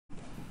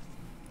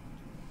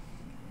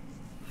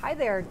Hi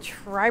there,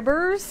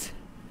 tribers.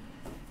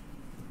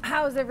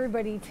 How's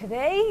everybody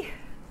today?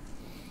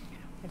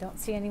 I don't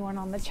see anyone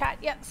on the chat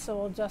yet, so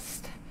we'll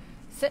just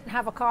sit and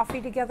have a coffee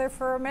together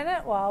for a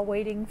minute while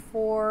waiting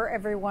for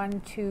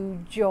everyone to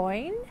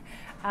join.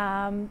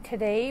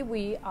 Today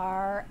we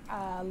are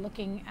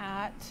looking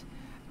at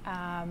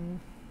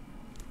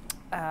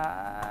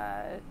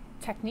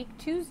Technique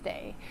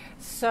Tuesday.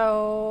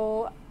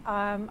 So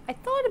I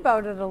thought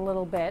about it a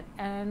little bit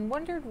and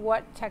wondered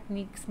what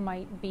techniques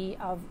might be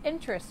of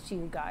interest to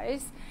you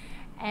guys.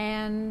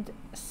 And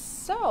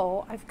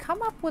so I've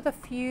come up with a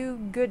few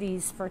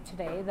goodies for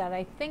today that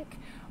I think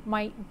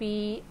might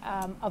be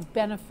of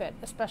benefit,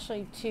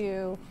 especially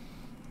to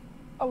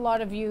a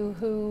lot of you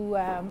who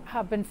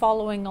have been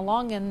following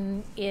along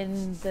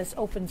in this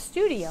open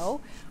studio.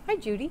 Hi,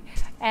 Judy.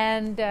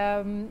 And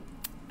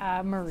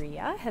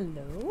Maria,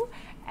 hello.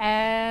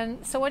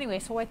 And so anyway,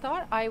 so I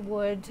thought I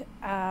would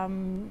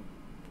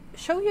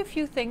show you a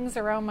few things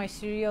around my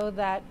studio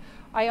that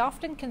I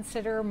often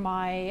consider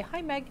my,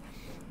 hi Meg,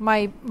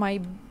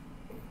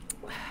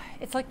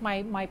 it's like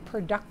my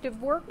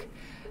productive work.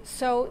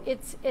 So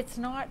it's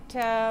not,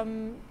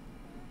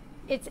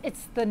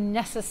 it's the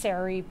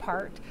necessary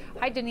part.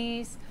 Hi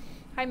Denise,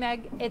 hi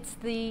Meg. It's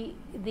the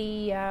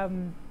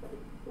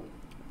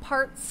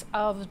parts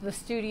of the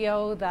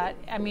studio that,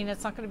 I mean,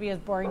 it's not going to be as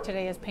boring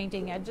today as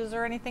painting edges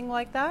or anything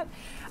like that.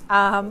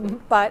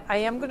 But I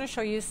am going to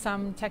show you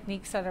some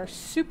techniques that are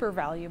super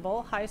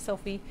valuable. Hi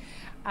Sophie,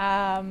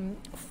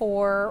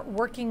 for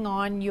working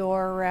on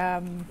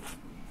your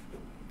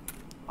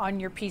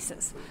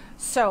pieces.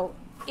 So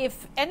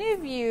if any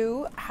of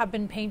you have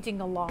been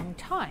painting a long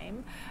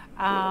time,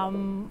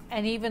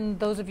 and even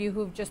those of you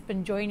who've just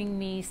been joining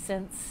me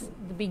since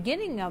the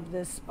beginning of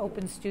this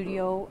open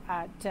studio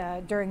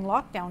at during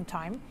lockdown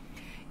time,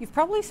 you've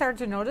probably started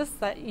to notice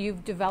that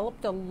you've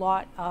developed a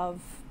lot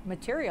of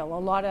material, a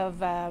lot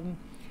of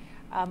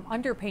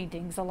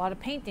underpaintings, a lot of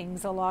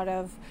paintings, a lot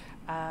of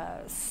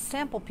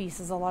sample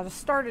pieces, a lot of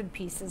started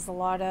pieces, a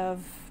lot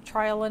of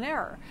trial and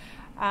error.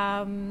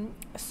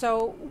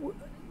 So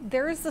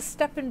there is a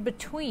step in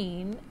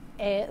between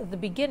the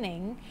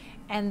beginning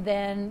and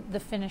then the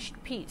finished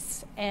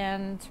piece.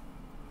 And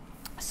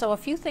so a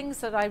few things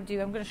that I do,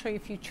 I'm going to show you a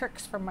few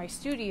tricks from my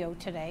studio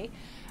today.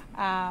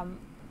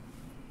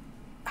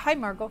 Hi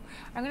Margot.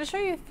 I'm going to show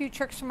you a few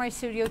tricks from my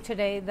studio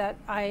today that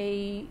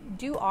I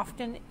do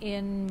often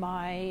in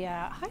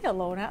my, hi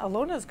Alona.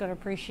 Alona's going to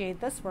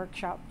appreciate this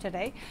workshop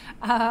today.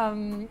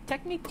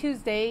 Technique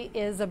Tuesday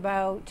is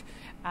about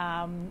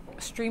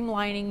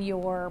streamlining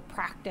your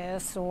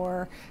practice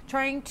or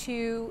trying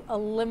to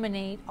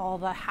eliminate all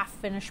the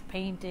half-finished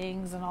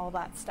paintings and all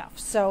that stuff.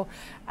 So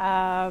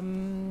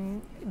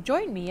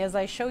join me as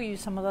I show you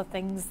some of the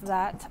things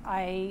that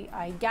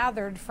I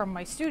gathered from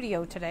my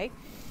studio today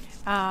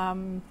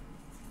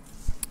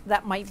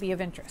that might be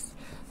of interest.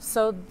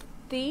 So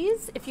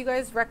these, if you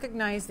guys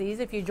recognize these,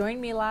 if you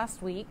joined me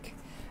last week,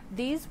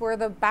 these were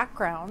the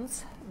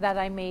backgrounds that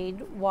I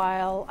made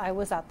while I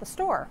was at the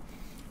store.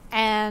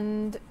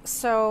 And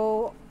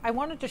so I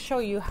wanted to show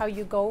you how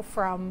you go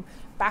from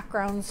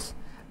backgrounds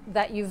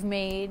that you've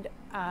made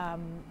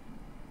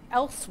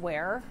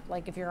elsewhere,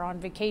 like if you're on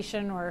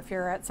vacation or if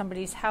you're at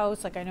somebody's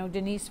house, like I know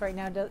Denise right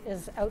now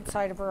is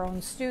outside of her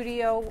own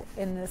studio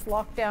in this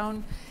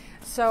lockdown.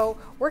 So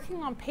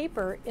working on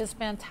paper is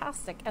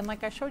fantastic. And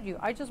like I showed you,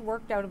 I just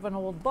worked out of an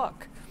old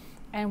book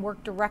and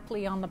worked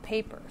directly on the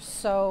paper.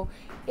 So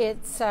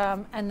it's,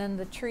 and then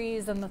the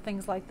trees and the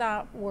things like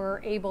that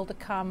were able to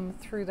come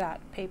through that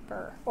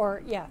paper,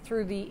 or yeah,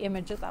 through the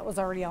image that was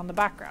already on the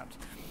background.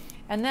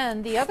 And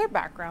then the other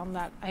background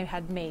that I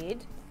had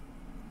made,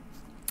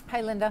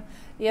 hi Linda,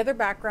 the other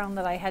background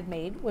that I had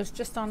made was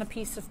just on a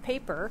piece of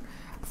paper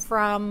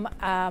from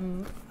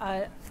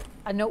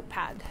a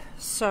notepad.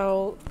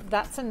 So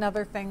that's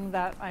another thing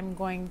that I'm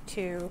going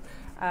to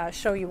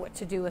show you what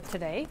to do with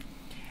today.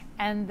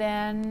 And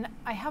then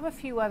I have a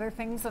few other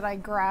things that I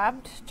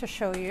grabbed to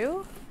show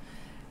you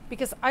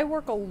because I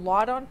work a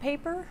lot on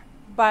paper,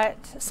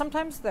 but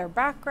sometimes they're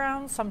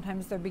backgrounds,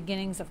 sometimes they're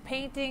beginnings of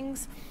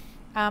paintings.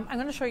 I'm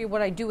going to show you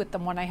what I do with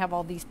them when I have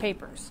all these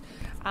papers.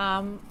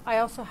 I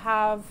also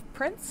have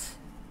prints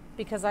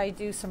because I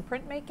do some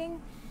printmaking.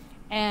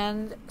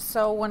 And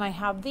so when I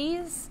have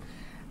these,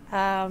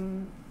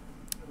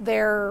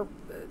 they're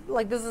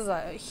like, this is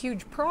a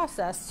huge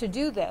process to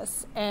do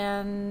this,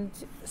 and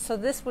so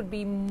this would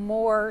be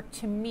more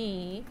to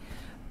me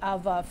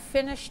of a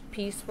finished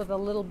piece with a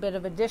little bit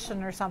of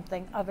addition or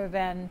something other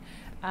than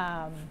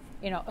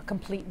you know, a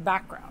complete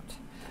background.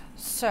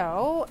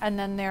 So, and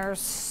then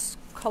there's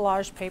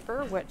collage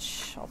paper,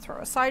 which I'll throw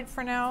aside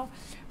for now,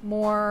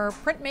 more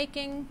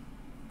printmaking,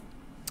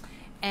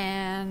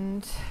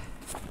 and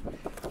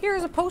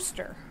here's a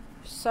poster.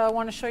 So I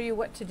want to show you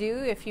what to do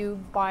if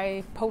you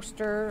buy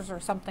posters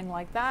or something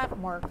like that,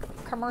 more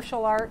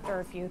commercial art,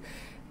 or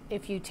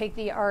if you take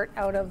the art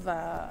out of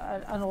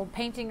an old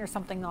painting or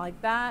something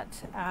like that,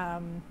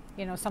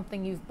 you know,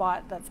 something you've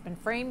bought that's been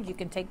framed, you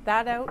can take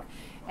that out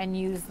and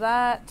use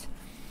that.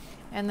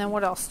 And then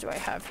what else do I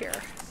have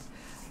here?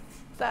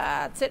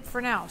 that's it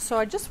for now. So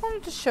I just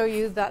wanted to show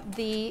you that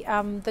the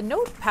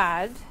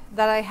notepad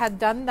that I had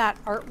done that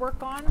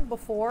artwork on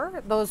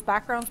before, those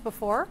backgrounds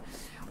before,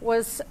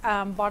 was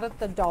bought at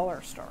the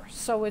dollar store.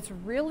 So it's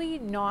really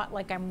not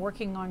like I'm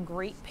working on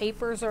great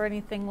papers or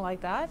anything like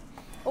that.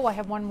 Oh, I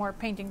have one more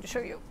painting to show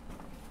you.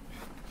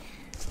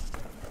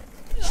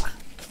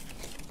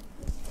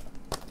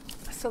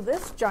 So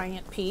this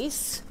giant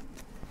piece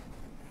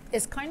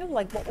is kind of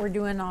like what we're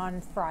doing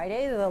on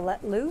Friday, the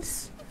Let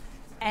Loose.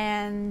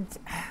 And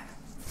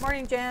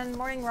morning Jen,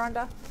 morning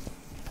Rhonda.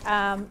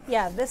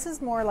 Yeah, this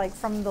is more like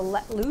from the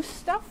Let Loose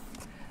stuff.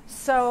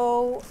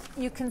 So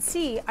you can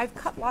see I've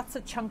cut lots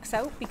of chunks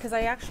out because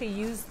I actually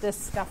use this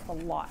stuff a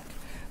lot.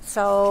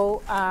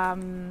 So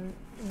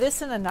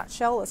this in a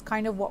nutshell is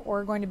kind of what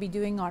we're going to be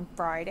doing on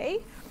Friday.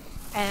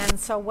 And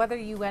so whether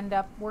you end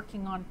up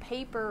working on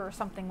paper or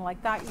something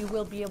like that, you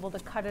will be able to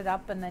cut it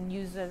up and then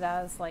use it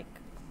as like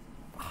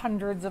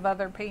hundreds of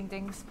other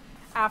paintings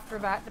after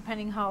that,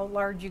 depending how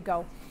large you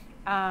go.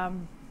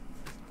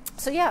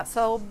 So yeah,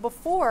 so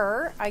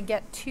before I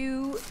get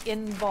too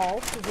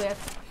involved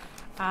with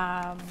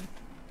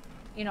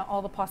you know,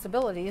 all the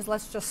possibilities,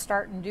 let's just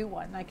start and do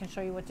one. I can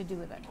show you what to do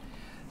with it.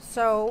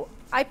 So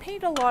I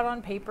paint a lot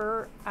on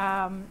paper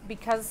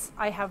because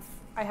I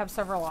have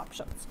several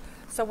options.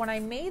 So when I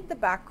made the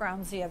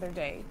backgrounds the other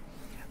day,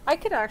 I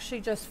could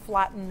actually just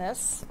flatten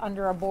this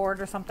under a board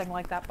or something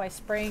like that by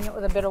spraying it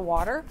with a bit of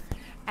water,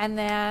 and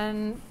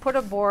then put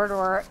a board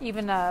or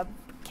even a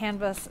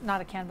canvas,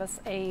 not a canvas,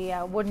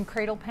 a wooden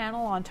cradle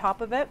panel on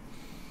top of it,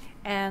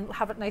 and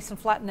have it nice and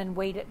flat, and then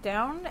weight it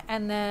down,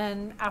 and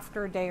then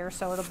after a day or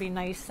so it'll be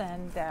nice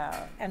and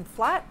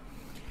flat.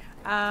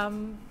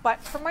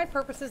 But for my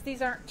purposes,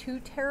 these aren't too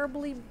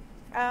terribly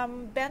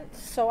bent,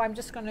 so I'm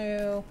just going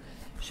to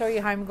show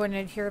you how I'm going to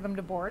adhere them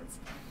to boards.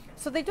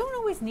 So they don't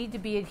always need to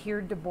be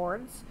adhered to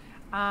boards.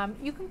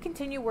 You can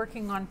continue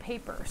working on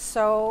paper.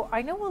 So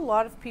I know a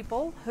lot of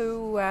people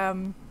who,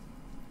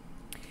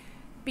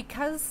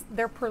 because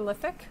they're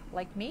prolific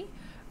like me,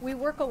 we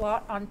work a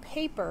lot on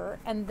paper,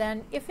 and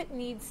then if it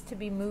needs to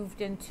be moved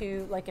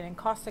into like an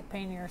encaustic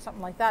painting or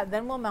something like that,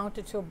 then we'll mount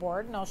it to a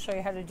board, and I'll show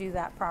you how to do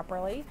that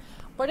properly.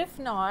 But if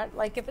not,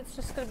 like if it's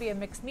just going to be a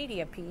mixed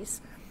media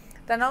piece,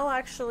 then I'll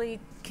actually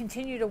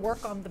continue to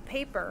work on the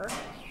paper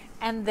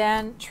and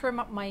then trim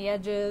up my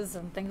edges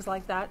and things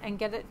like that and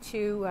get it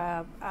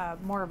to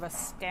more of a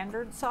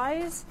standard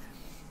size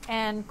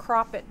and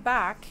crop it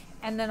back.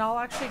 And then I'll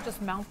actually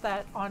just mount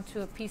that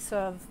onto a piece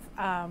of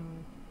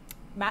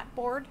mat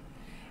board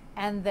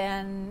and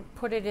then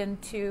put it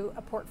into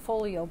a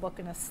portfolio book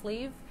in a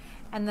sleeve.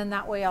 And then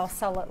that way I'll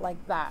sell it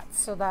like that,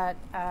 so that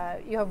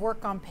you have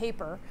work on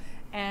paper.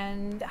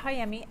 And hi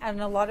Emmy,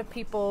 and a lot of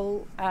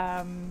people,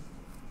 a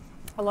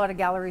lot of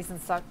galleries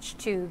and such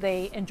too,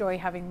 they enjoy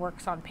having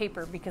works on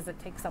paper because it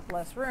takes up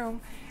less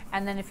room.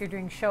 And then if you're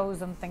doing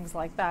shows and things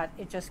like that,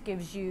 it just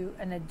gives you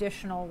an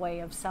additional way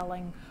of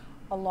selling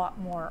a lot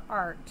more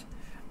art,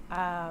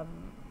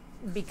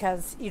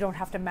 because you don't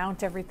have to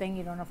mount everything,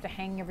 you don't have to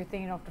hang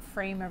everything, you don't have to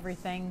frame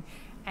everything.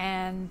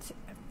 And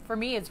for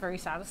me, it's very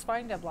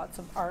satisfying to have lots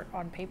of art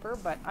on paper,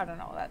 but I don't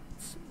know,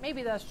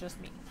 maybe that's just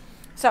me.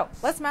 So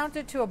let's mount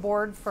it to a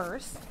board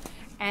first,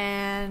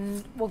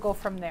 and we'll go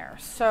from there.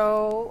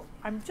 So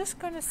I'm just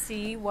going to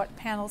see what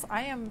panels.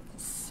 I am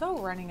so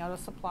running out of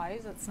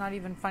supplies, it's not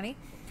even funny.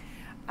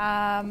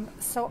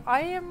 So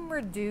I am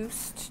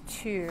reduced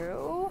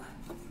to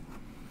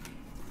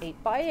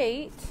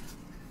 8x8.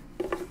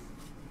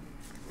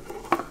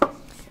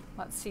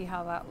 Let's see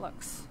how that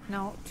looks.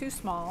 No, too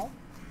small.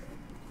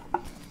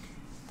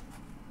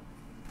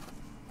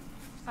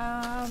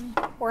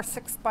 Or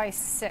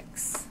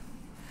 6x6.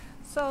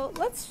 So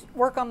let's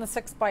work on the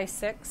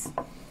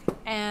 6x6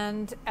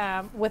 and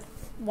with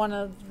one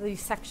of the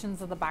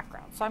sections of the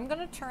background. So I'm going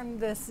to turn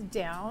this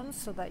down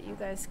so that you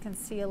guys can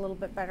see a little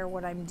bit better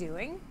what I'm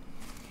doing.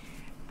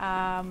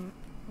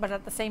 But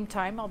at the same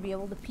time, I'll be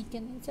able to peek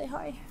in and say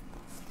hi.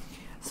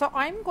 So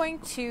I'm going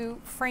to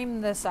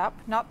frame this up,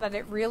 not that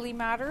it really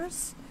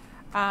matters.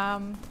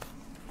 Let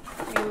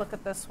me look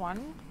at this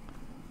one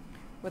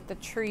with the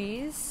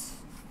trees.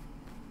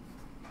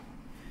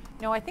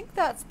 No, I think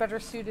that's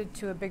better suited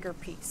to a bigger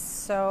piece.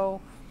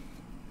 So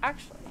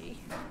actually,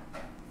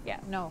 yeah,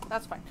 no,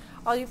 that's fine.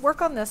 I'll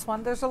work on this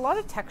one. There's a lot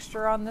of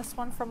texture on this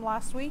one from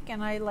last week,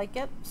 and I like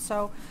it.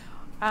 So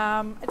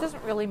it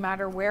doesn't really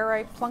matter where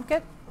I plunk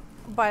it,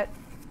 but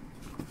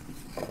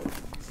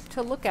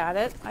to look at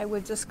it, I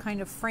would just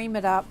kind of frame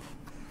it up,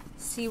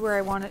 see where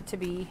I want it to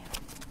be,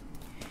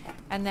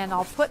 and then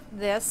I'll put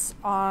this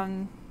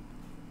on,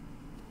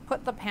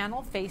 put the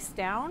panel face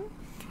down,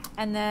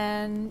 and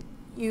then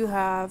you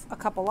have a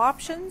couple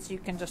options. You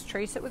can just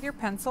trace it with your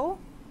pencil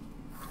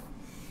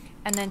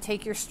and then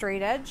take your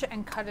straight edge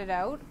and cut it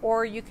out,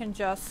 or you can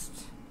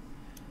just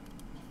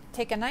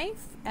take a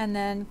knife and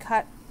then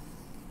cut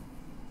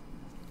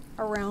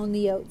around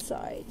the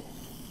outside.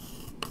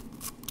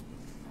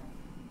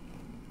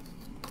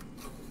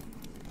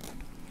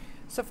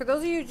 So for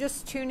those of you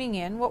just tuning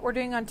in, what we're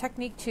doing on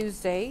Technique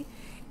Tuesday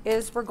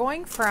is we're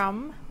going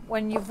from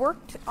when you've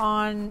worked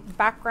on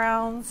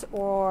backgrounds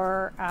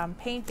or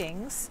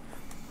paintings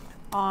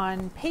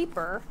on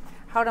paper,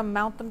 how to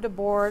mount them to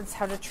boards,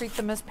 how to treat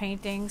them as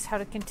paintings, how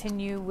to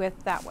continue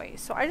with that way.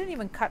 So I didn't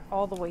even cut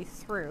all the way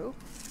through.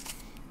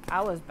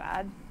 That was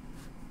bad.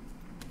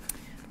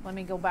 Let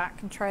me go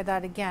back and try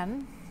that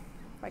again.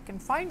 If I can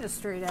find a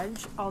straight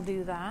edge, I'll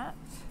do that.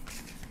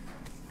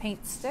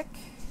 Paint stick.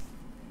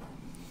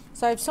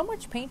 So I have so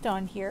much paint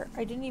on here,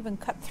 I didn't even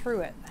cut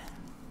through it.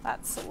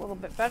 That's a little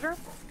bit better.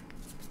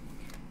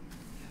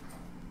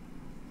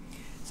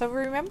 So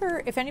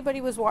remember, if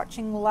anybody was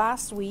watching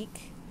last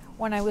week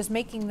when I was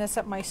making this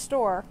at my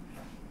store,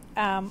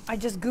 I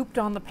just gooped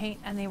on the paint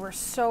and they were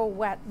so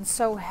wet and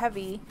so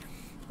heavy.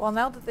 Well,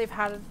 now that they've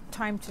had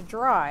time to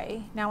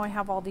dry, now I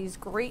have all these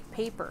great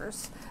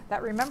papers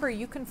that, remember,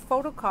 you can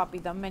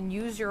photocopy them and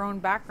use your own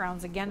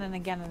backgrounds again and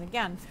again and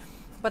again.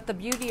 But the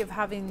beauty of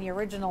having the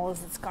original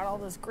is it's got all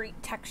this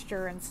great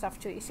texture and stuff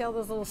to it. You see all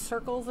those little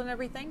circles and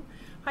everything?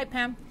 Hi,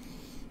 Pam.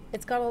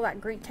 It's got all that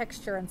great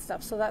texture and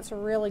stuff, so that's a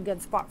really good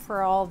spot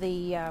for all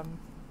the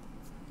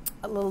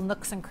little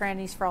nooks and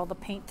crannies for all the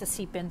paint to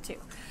seep into.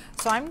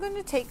 So I'm going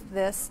to take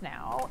this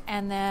now,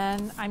 and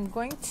then I'm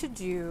going to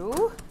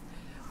do,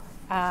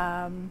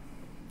 can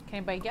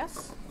anybody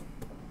guess?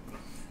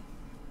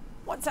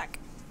 1 sec.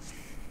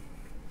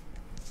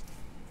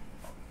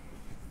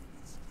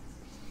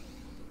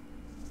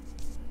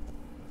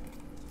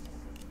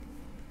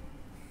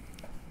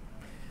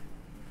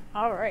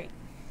 All right.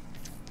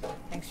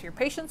 Thanks for your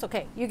patience.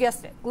 Okay, you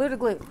guessed it, glue to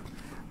glue,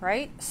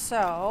 right?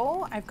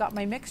 So I've got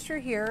my mixture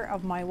here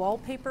of my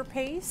wallpaper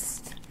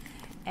paste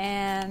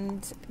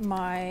and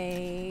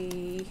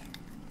my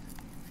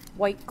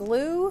white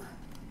glue.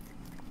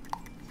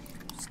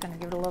 Just gonna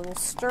give it a little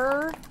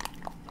stir.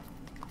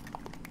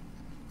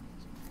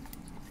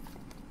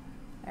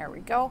 There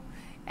we go.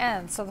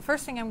 And so the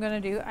first thing I'm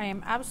gonna do, I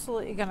am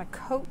absolutely gonna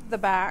coat the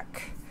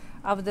back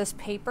of this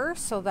paper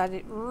so that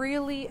it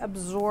really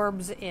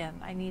absorbs in.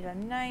 I need a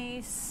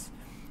nice,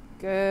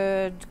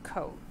 good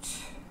coat.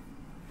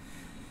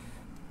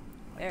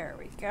 There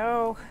we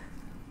go.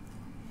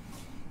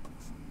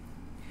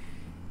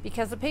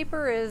 Because the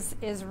paper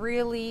is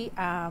really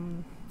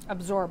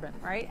absorbent,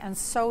 right? And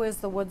so is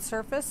the wood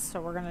surface.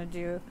 So we're gonna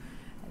do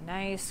a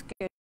nice,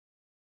 good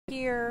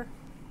here.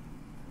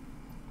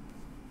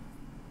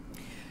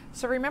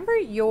 So remember,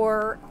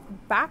 your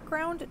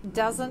background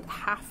doesn't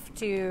have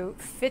to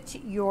fit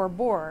your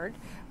board,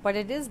 but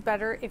it is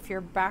better if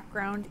your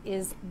background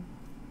is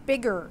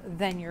bigger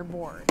than your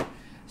board.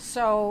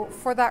 So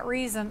for that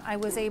reason, I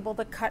was able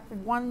to cut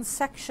one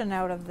section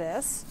out of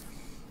this,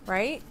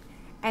 right?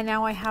 And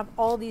now I have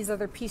all these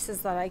other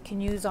pieces that I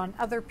can use on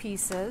other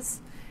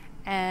pieces.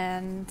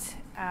 And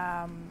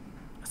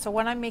so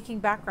when I'm making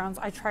backgrounds,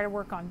 I try to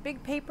work on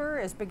big paper,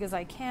 as big as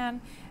I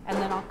can, and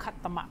then I'll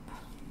cut them up.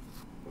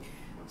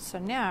 So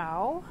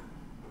now,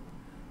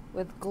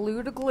 with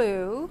glue to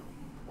glue,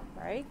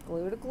 right,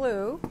 glue to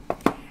glue,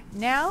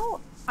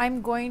 now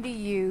I'm going to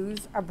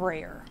use a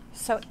brayer.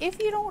 So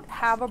if you don't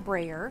have a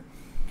brayer,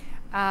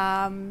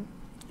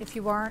 if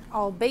you aren't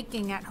all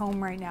baking at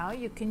home right now,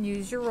 you can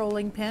use your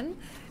rolling pin.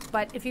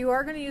 But if you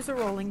are going to use a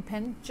rolling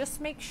pin,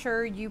 just make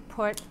sure you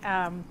put,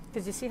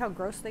 because you see how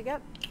gross they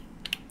get?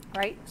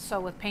 Right? So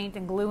with paint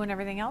and glue and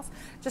everything else,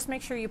 just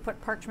make sure you put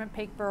parchment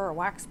paper or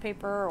wax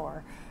paper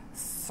or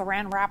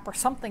saran wrap or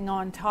something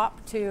on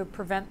top to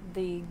prevent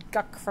the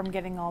guck from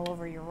getting all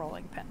over your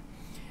rolling pin.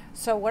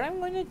 So what I'm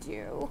going to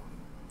do,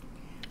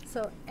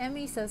 so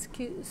Emmy says,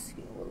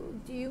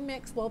 do you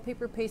mix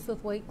wallpaper paste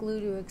with white glue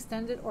to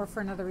extend it or for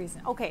another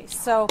reason? Okay,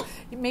 so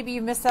maybe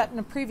you missed that in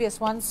a previous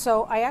one.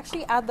 So I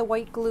actually add the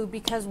white glue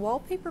because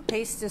wallpaper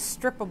paste is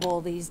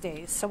strippable these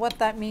days. So what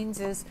that means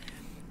is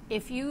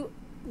if you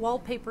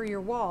wallpaper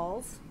your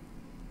walls,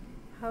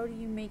 how do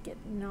you make it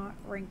not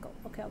wrinkle?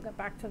 Okay, I'll get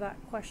back to that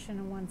question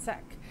in 1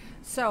 sec.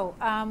 So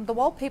the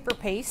wallpaper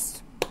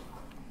paste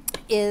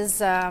is,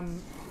 there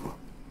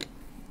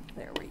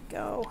we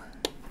go.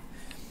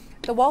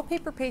 The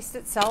wallpaper paste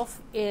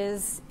itself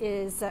is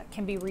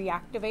can be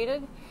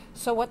reactivated.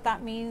 So what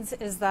that means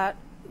is that,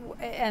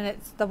 and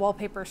it's the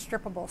wallpaper is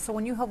strippable. So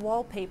when you have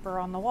wallpaper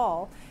on the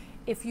wall,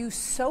 if you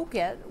soak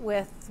it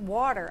with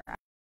water,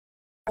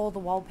 pull the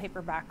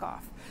wallpaper back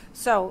off.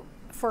 So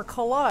for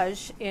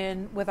collage,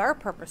 with our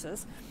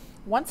purposes,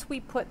 once we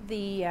put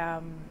the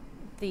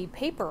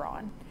paper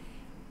on,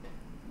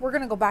 we're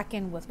going to go back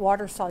in with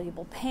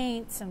water-soluble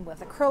paints and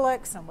with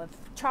acrylics and with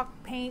chalk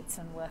paints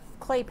and with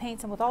clay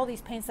paints and with all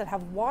these paints that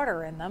have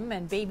water in them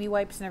and baby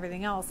wipes and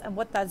everything else. And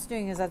what that's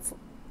doing is that's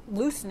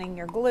loosening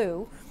your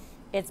glue.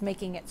 It's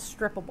making it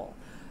strippable.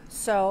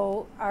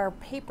 So our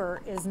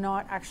paper is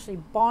not actually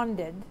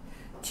bonded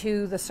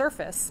to the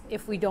surface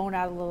if we don't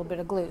add a little bit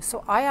of glue.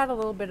 So I add a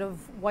little bit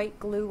of white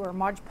glue or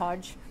Mod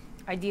Podge,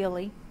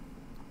 ideally,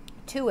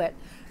 to it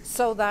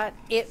so that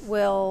it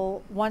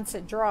will, once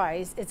it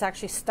dries, it's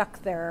actually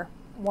stuck there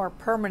more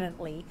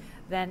permanently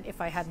than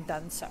if I hadn't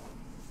done so.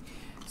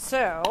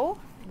 So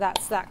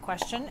that's that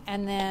question.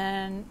 And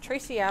then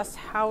Tracy asked,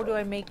 how do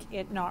I make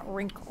it not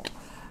wrinkle?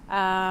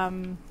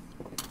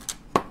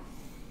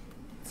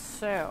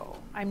 So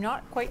I'm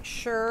not quite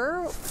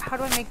sure, how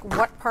do I make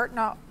what part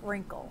not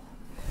wrinkle?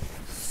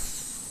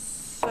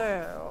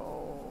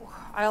 So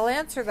I'll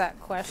answer that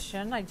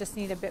question. I just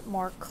need a bit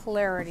more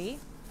clarity.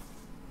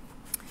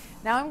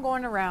 Now I'm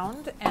going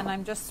around and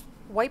I'm just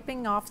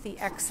wiping off the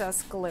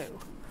excess glue.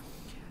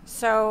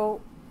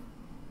 So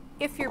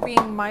if you're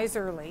being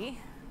miserly,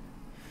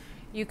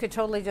 you could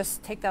totally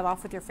just take that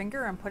off with your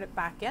finger and put it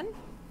back in.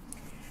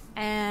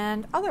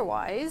 And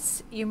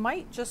otherwise, you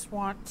might just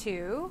want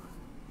to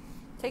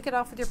take it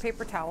off with your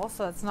paper towel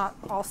so it's not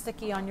all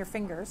sticky on your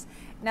fingers.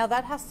 Now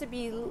that has to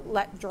be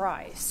let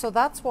dry. So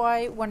that's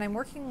why when I'm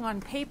working on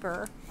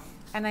paper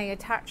and I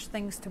attach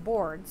things to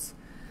boards,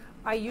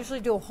 I usually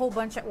do a whole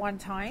bunch at one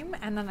time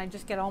and then I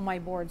just get all my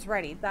boards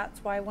ready.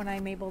 That's why when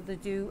I'm able to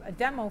do a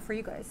demo for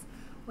you guys,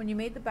 when you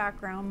made the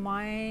background,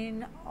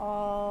 mine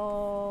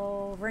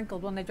all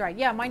wrinkled when they dried.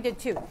 Yeah, mine did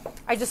too.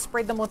 I just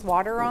sprayed them with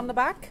water on the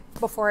back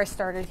before I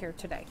started here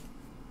today.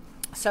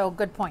 So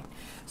good point.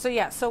 So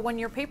yeah, so when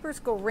your papers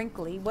go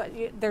wrinkly,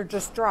 they're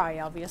just dry,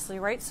 obviously,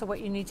 right? So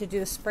what you need to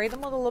do is spray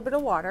them with a little bit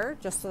of water,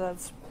 just a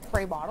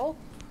spray bottle.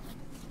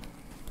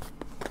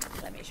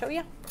 Let me show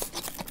you.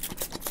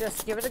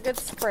 Just give it a good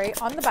spray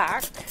on the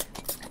back.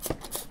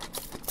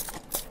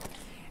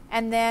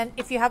 And then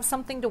if you have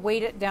something to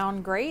weight it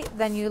down, great.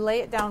 Then you lay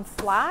it down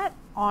flat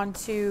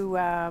onto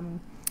a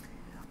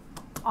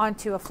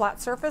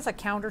flat surface, a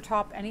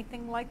countertop,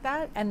 anything like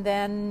that. And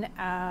then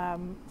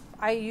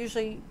I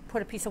usually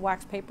put a piece of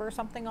wax paper or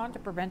something on to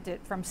prevent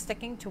it from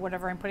sticking to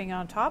whatever I'm putting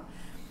on top.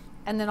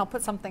 And then I'll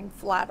put something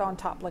flat on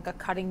top, like a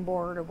cutting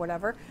board or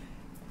whatever,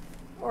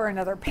 or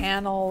another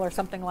panel or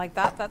something like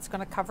that. That's going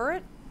to cover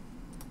it.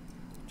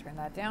 Turn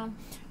that down.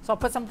 So I'll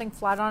put something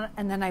flat on it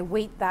and then I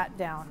weight that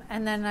down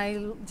and then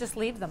I just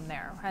leave them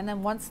there. And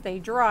then once they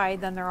dry,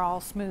 then they're all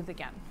smooth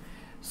again.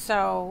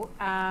 So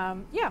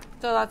yeah,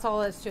 so that's all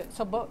there is to it.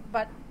 So,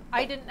 but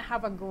I didn't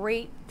have a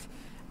great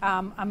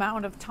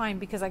amount of time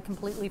because I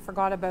completely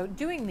forgot about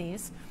doing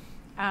these,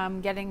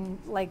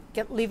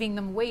 leaving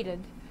them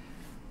weighted.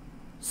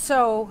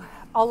 So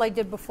all I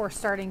did before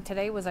starting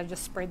today was I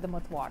just sprayed them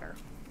with water.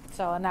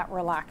 So, and that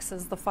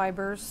relaxes the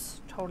fibers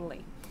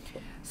totally.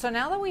 So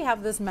now that we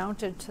have this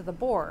mounted to the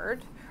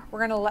board, we're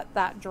going to let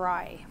that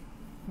dry.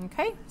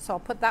 Okay, so I'll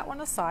put that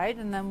one aside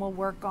and then we'll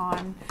work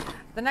on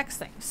the next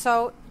thing.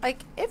 So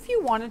like if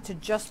you wanted to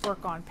just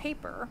work on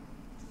paper,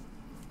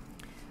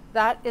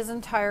 that is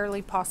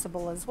entirely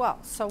possible as well.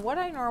 So what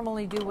I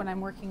normally do when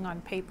I'm working on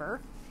paper,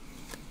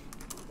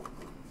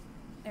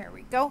 there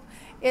we go,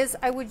 is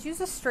I would use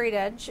a straight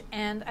edge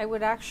and I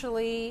would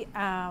actually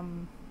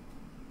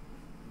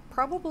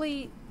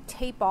probably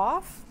tape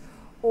off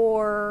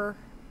or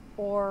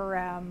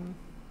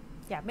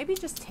yeah, maybe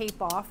just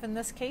tape off in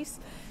this case.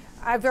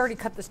 I've already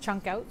cut this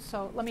chunk out,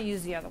 so let me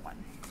use the other one.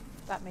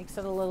 That makes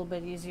it a little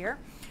bit easier.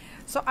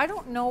 So I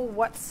don't know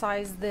what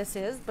size this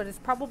is, but it's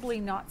probably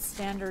not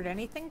standard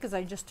anything because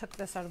I just took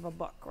this out of a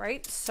book,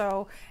 right?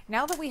 So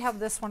now that we have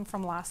this one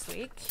from last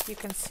week, you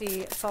can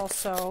see it's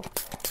also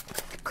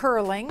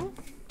curling.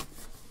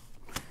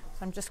 So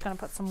I'm just going to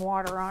put some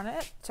water on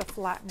it to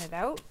flatten it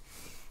out.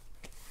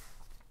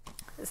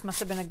 This must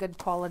have been a good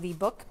quality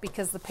book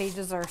because the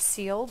pages are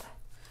sealed.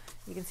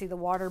 You can see the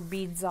water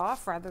beads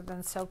off rather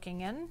than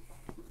soaking in.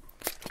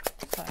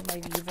 So I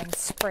might even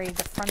spray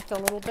the front a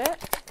little bit.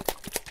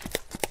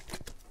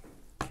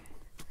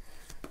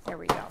 There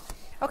we go.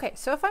 Okay,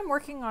 so if I'm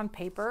working on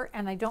paper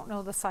and I don't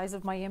know the size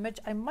of my image,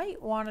 I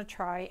might want to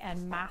try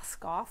and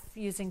mask off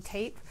using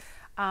tape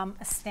a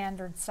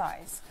standard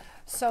size.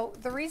 So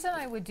the reason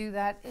I would do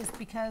that is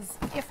because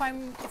if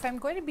I'm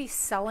going to be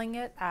selling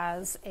it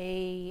as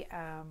a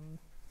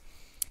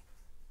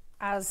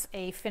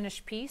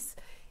finished piece,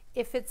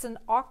 if it's an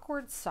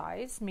awkward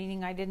size,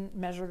 meaning I didn't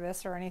measure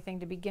this or anything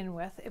to begin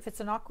with, if it's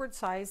an awkward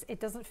size, it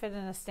doesn't fit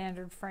in a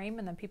standard frame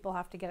and then people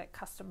have to get it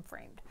custom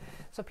framed.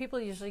 So people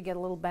usually get a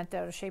little bent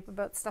out of shape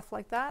about stuff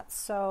like that.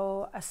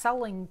 So a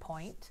selling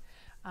point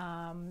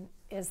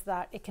is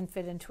that it can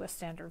fit into a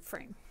standard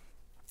frame.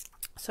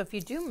 So if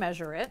you do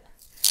measure it,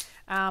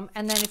 and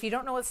then if you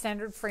don't know what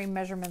standard frame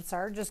measurements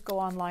are, just go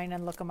online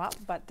and look them up,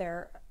 but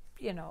they're,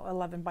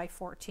 11 by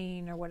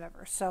 14 or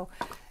whatever. So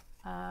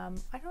I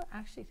don't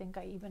actually think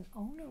I even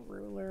own a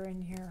ruler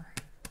in here.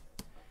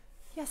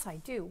 Yes, I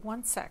do.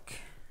 One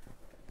sec.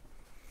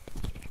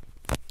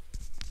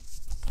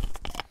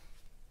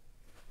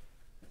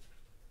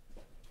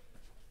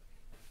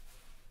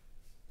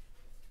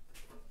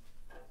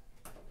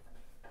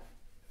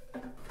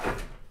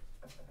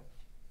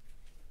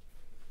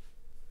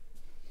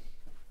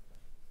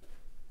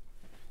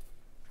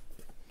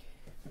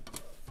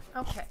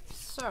 Okay,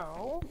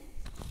 so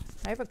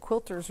I have a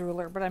quilter's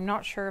ruler, but I'm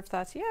not sure if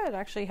that's, yeah, it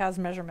actually has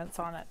measurements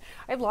on it.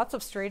 I have lots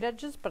of straight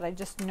edges, but I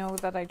just know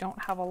that I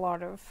don't have a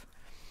lot of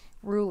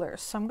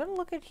rulers. So I'm going to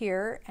look at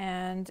here,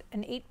 and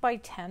an 8 by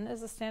 10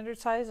 is a standard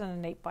size, and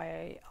an 8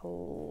 by,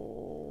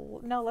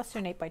 no, let's do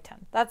an 8 by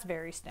 10. That's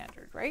very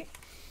standard, right?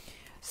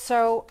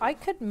 So I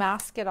could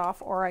mask it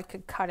off or I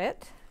could cut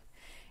it.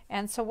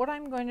 And so what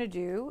I'm going to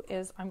do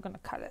is I'm going to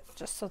cut it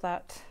just so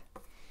that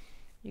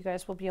you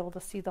guys will be able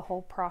to see the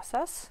whole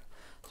process.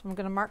 So I'm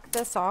going to mark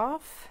this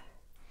off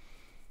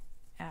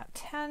at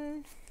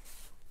 10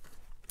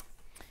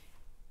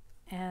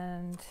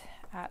 and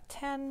at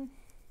 10.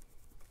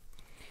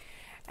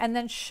 And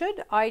then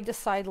should I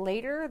decide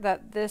later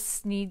that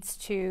this needs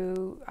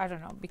to, I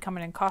don't know, become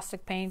an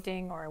encaustic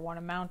painting, or I want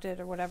to mount it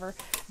or whatever,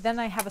 then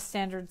I have a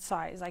standard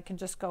size. I can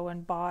just go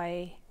and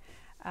buy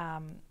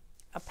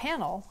a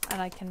panel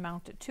and I can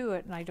mount it to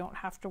it, and I don't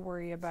have to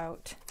worry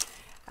about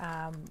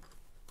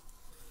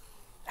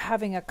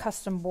having a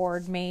custom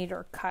board made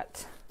or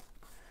cut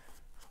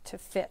to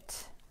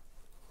fit.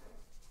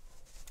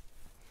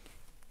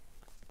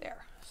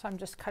 There. So I'm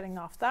just cutting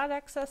off that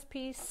excess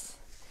piece.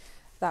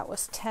 That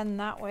was 10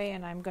 that way,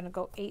 and I'm going to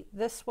go 8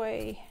 this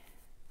way.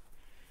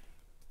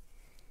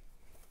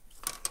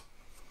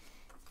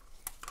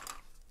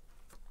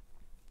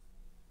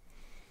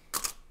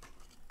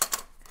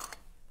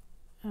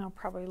 And I'll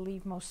probably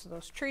leave most of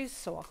those trees,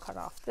 so I'll cut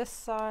off this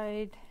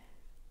side.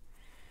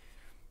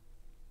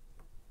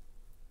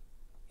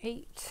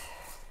 8.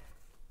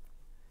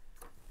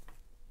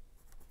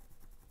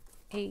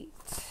 8.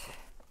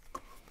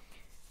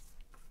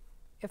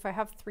 If I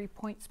have 3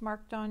 points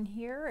marked on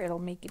here, it'll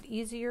make it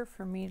easier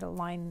for me to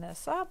line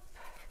this up.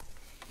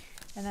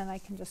 And then I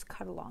can just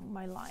cut along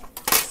my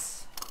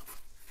lines.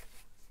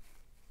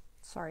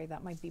 Sorry,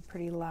 that might be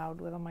pretty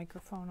loud with a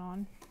microphone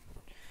on.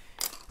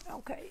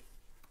 Okay,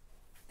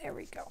 there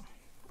we go.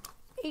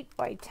 8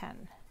 by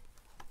 10.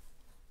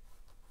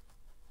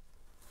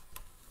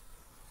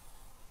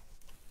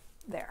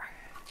 There.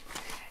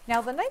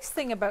 Now, the nice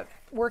thing about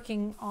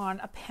working on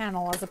a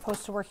panel as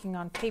opposed to working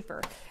on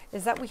paper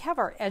is that we have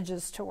our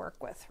edges to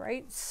work with,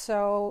 right?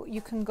 So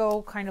you can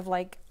go kind of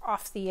like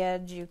off the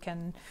edge. You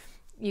can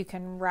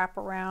wrap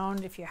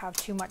around if you have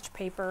too much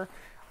paper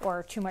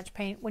or too much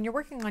paint. When you're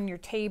working on your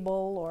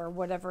table or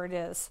whatever it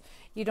is,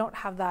 you don't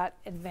have that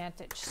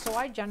advantage. So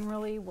I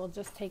generally will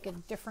just take a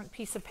different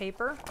piece of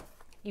paper,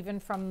 even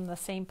from the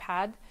same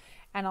pad,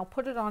 and I'll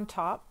put it on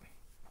top.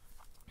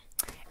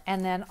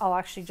 And then I'll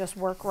actually just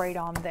work right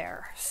on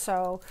there.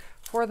 So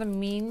for the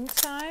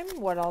meantime,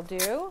 what I'll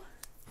do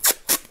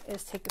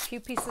is take a few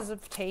pieces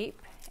of tape,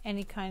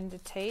 any kind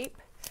of tape,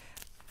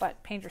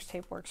 but painter's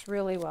tape works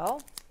really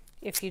well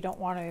if you don't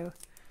want to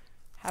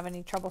have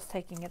any troubles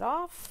taking it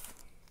off.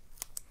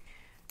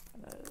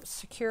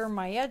 Secure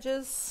my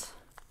edges.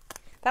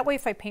 That way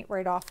if I paint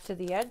right off to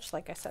the edge,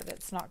 like I said,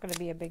 it's not going to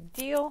be a big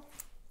deal.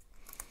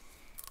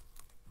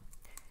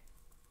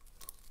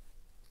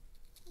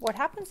 What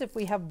happens if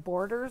we have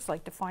borders,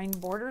 like defined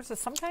borders, is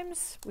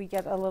sometimes we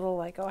get a little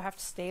like, oh, I have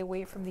to stay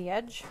away from the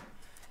edge.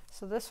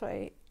 So this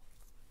way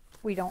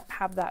we don't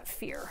have that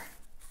fear.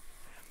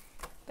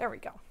 There we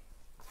go.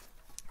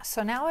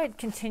 So now I'd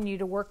continue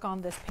to work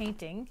on this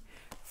painting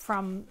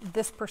from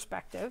this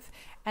perspective,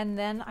 and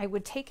then I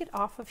would take it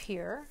off of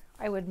here.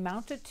 I would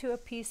mount it to a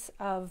piece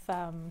of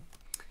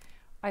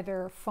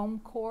either foam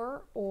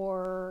core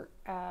or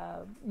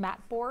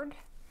mat board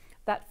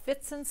that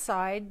fits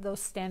inside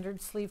those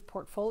standard sleeve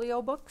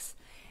portfolio books.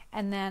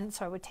 And then,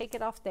 so I would take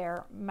it off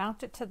there,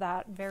 mount it to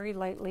that very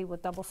lightly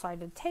with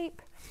double-sided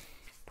tape,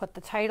 put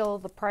the title,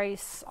 the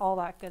price, all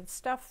that good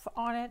stuff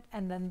on it,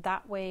 and then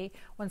that way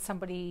when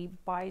somebody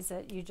buys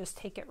it, you just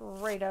take it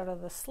right out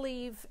of the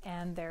sleeve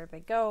and there they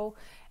go.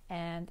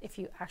 And if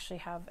you actually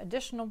have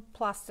additional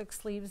plastic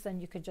sleeves,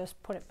 then you could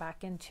just put it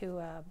back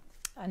into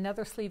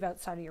another sleeve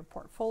outside of your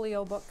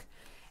portfolio book.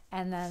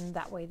 And then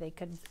that way they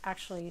could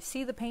actually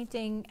see the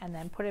painting and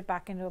then put it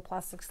back into a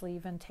plastic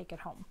sleeve and take it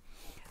home.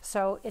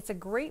 So it's a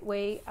great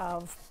way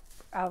of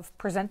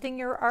presenting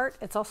your art.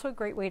 It's also a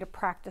great way to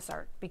practice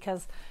art,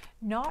 because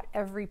not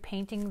every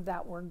painting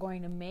that we're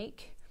going to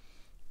make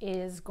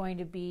is going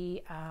to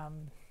be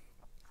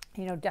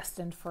you know,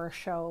 destined for a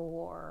show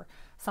or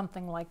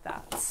something like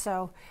that.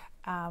 So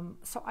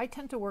so I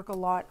tend to work a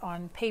lot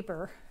on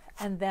paper,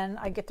 and then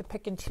I get to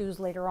pick and choose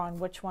later on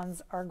which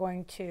ones are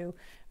going to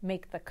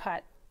make the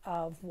cut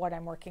of what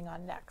I'm working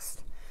on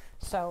next.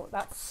 So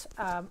that's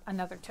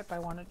another tip I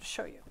wanted to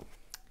show you.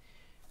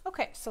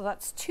 Okay, so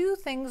that's 2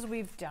 things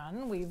we've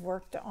done. We've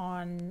worked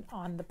on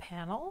the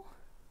panel,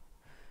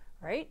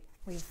 right?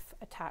 We've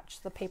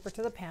attached the paper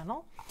to the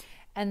panel.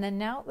 And then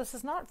now, this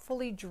is not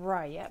fully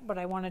dry yet, but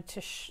I wanted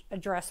to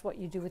address what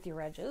you do with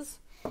your edges.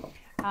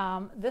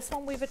 This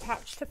one we've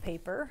attached to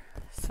paper,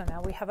 so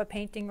now we have a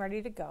painting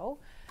ready to go.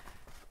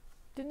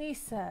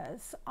 Denise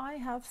says, I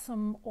have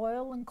some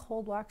oil and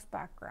cold wax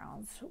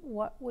backgrounds.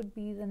 What would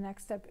be the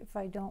next step if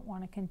I don't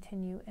want to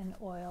continue in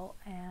oil?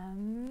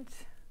 And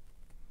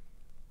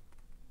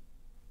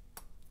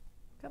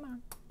come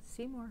on,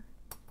 see more.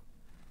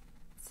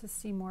 It says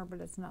see more, but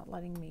it's not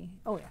letting me.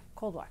 Oh yeah,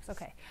 cold wax,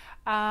 okay.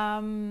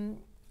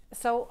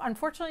 So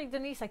unfortunately,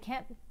 Denise, I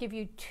can't give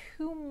you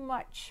too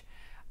much.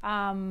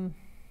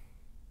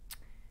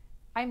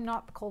 I'm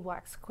not the cold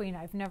wax queen.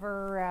 I've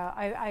never,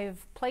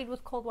 I've played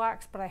with cold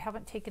wax, but I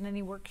haven't taken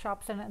any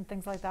workshops in it and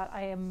things like that.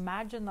 I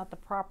imagine that the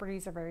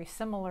properties are very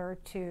similar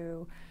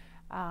to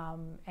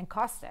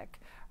encaustic,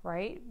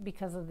 right?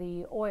 Because of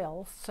the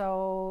oil.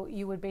 So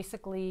you would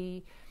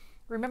basically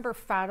remember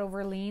fat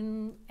over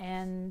lean,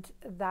 and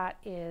that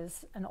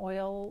is an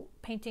oil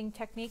painting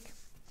technique,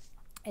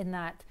 in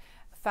that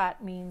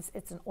fat means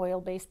it's an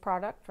oil-based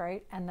product,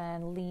 right? And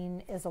then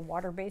lean is a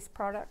water-based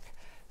product.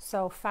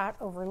 So fat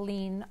over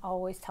lean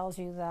always tells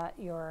you that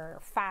your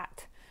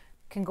fat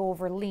can go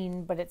over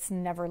lean, but it's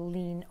never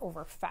lean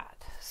over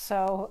fat.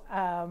 So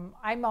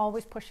I'm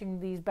always pushing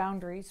these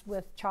boundaries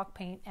with chalk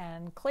paint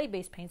and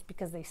clay-based paints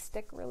because they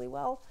stick really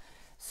well.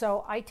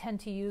 So I tend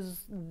to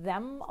use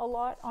them a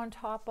lot on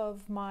top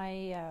of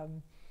my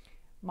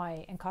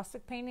my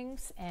encaustic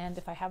paintings, and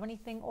if I have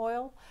anything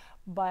oil.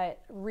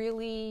 But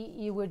really,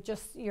 you would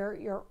just,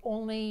 your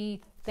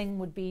only thing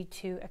would be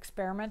to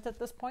experiment at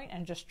this point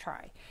and just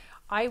try.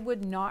 I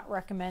would not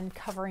recommend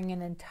covering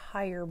an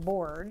entire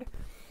board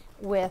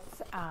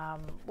with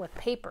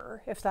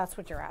paper, if that's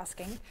what you're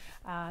asking.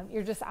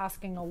 You're just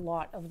asking a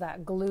lot of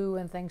that glue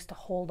and things to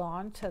hold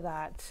on to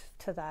that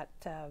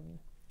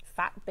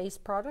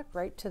fat-based product,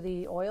 right, to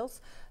the oils.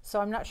 So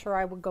I'm not sure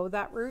I would go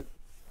that route.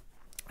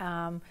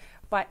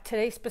 But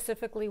today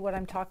specifically what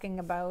I'm talking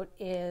about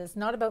is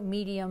not about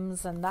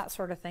mediums and that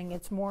sort of thing.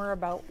 It's more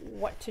about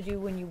what to do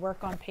when you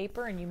work on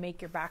paper and you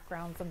make your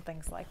backgrounds and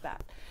things like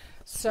that.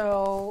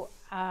 So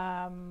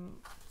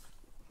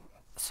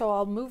so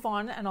I'll move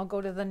on and I'll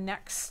go to the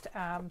next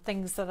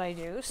things that I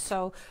do.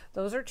 So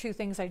those are two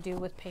things I do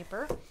with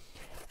paper.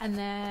 And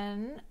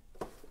then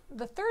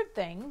the third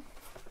thing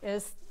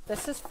is,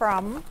 this is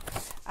from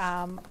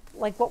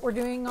like what we're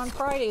doing on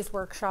Friday's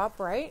workshop,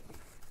 right?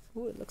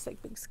 Ooh, it looks like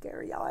big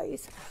scary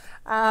eyes.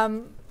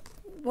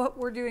 What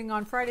we're doing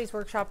on Friday's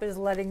workshop is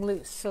letting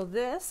loose. So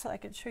this, I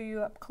can show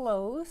you up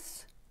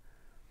close,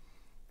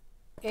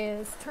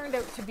 is turned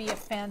out to be a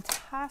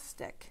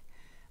fantastic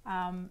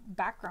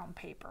background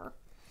paper,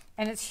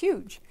 and it's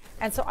huge.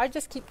 And so I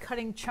just keep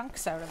cutting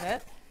chunks out of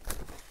it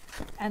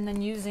and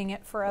then using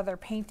it for other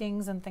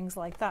paintings and things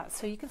like that.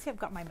 So you can see I've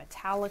got my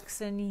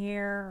metallics in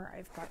here.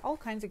 I've got all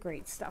kinds of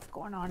great stuff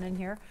going on in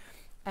here.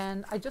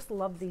 And I just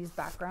love these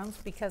backgrounds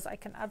because I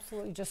can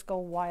absolutely just go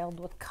wild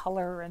with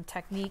color and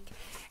technique.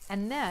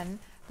 And then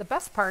the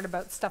best part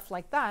about stuff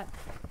like that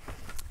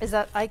is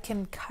that I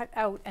can cut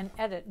out and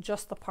edit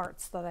just the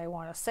parts that I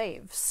want to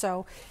save.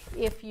 So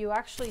if you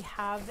actually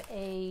have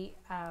a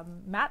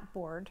mat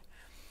board,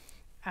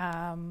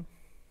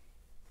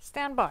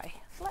 stand by.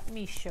 Let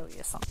me show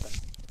you something.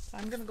 So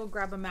I'm going to go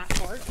grab a mat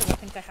board because I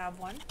think I have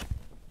one.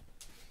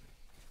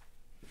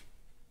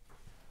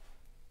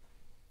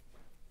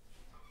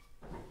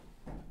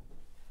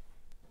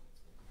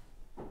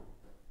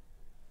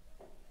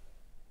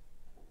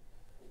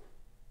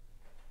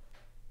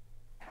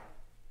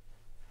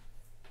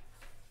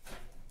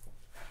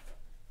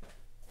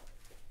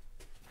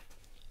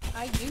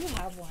 I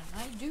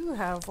do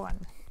have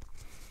one.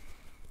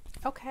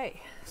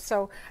 Okay,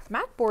 so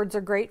mat boards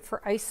are great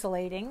for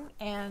isolating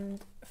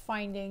and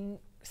finding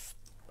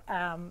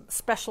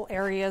special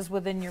areas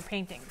within your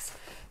paintings.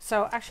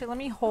 So actually, let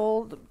me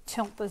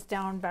tilt this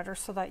down better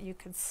so that you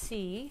can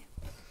see.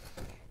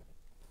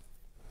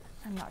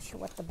 I'm not sure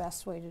what the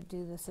best way to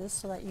do this is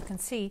so that you can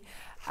see,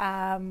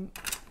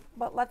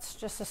 but let's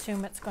just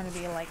assume it's going to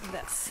be like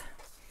this.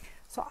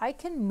 So I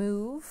can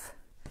move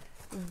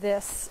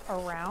this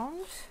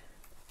around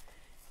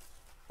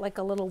like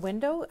a little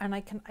window, and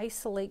I can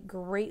isolate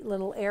great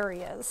little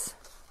areas,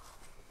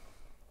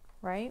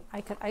 right? I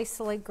could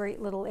isolate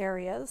great little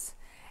areas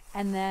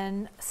and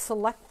then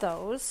select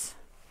those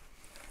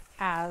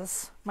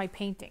as my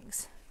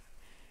paintings.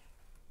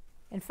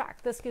 In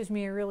fact, this gives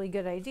me a really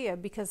good idea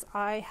because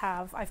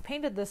I've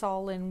painted this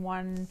all in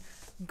one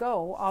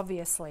go,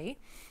 obviously.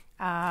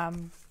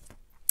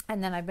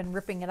 And then I've been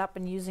ripping it up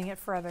and using it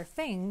for other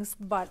things,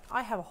 but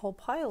I have a whole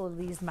pile of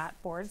these mat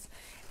boards,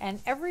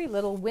 and every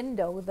little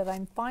window that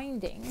I'm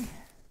finding,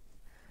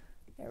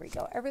 there we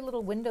go, every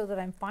little window that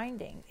I'm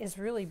finding is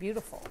really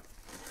beautiful.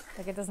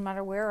 Like, it doesn't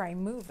matter where I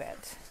move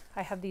it.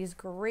 I have these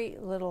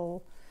great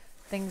little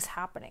things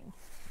happening.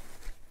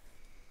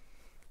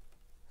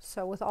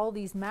 So with all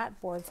these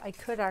mat boards, I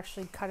could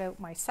actually cut out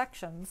my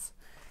sections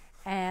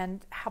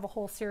and have a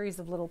whole series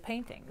of little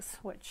paintings,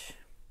 which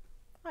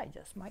I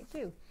just might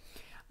do.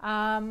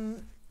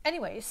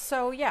 Anyways,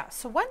 so yeah,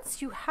 so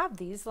once you have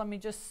these, let me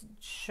just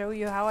show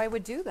you how I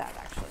would do that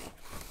actually.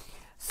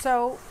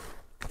 So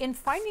in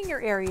finding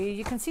your area,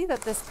 you can see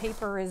that this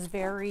paper is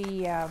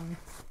very,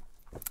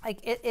 like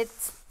it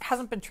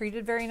hasn't been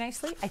treated very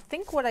nicely. I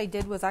think what I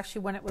did was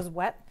actually, when it was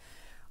wet,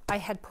 I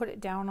had put it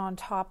down on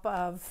top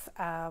of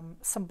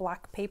some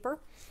black paper,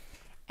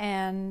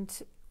 and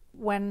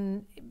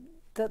when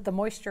the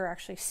moisture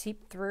actually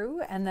seeped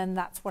through, and then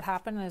that's what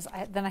happened is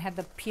then I had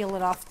to peel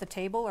it off the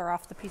table or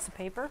off the piece of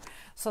paper.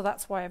 So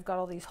that's why I've got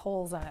all these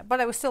holes in it,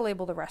 but I was still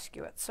able to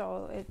rescue it.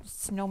 So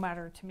it's no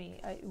matter to me.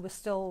 It was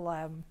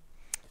still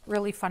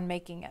really fun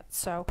making it.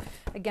 So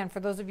again, for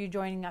those of you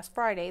joining us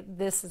Friday,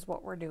 this is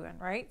what we're doing,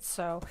 right?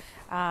 So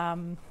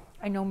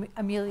I know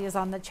Amelia's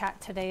on the chat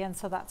today, and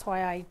so that's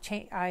why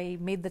I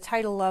made the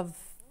title of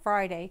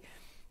Friday,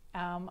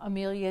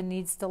 Amelia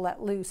Needs to Let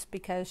Loose,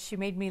 because she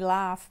made me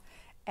laugh.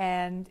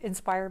 and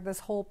inspired this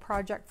whole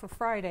project for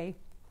Friday.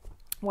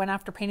 When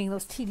after painting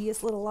those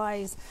tedious little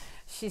eyes,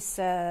 she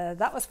said,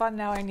 that was fun,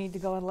 now I need to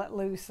go and let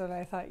loose. And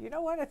I thought, you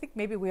know what, I think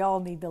maybe we all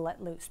need to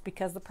let loose,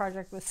 because the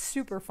project was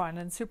super fun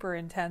and super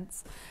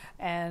intense,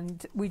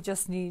 and we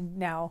just need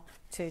now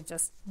to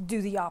just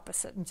do the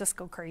opposite and just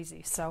go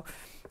crazy. So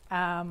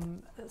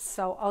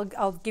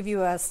I'll give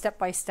you a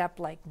step-by-step,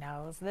 like,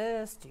 now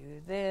this,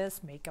 do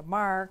this, make a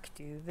mark,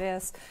 do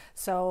this,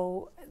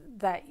 so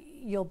that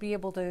you'll be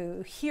able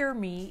to hear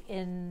me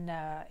in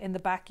the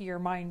back of your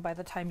mind by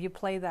the time you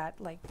play that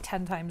like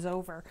 10 times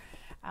over,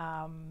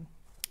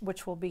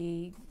 which will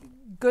be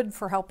good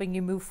for helping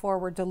you move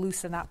forward to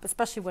loosen up,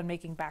 especially when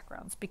making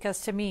backgrounds. Because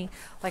to me,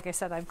 like I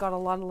said, I've got a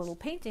lot of little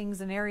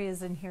paintings and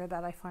areas in here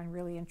that I find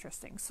really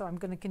interesting. So I'm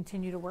going to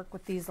continue to work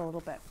with these a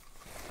little bit.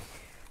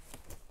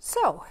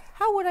 So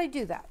how would I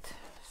do that?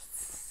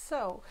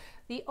 So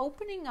the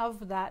opening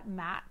of that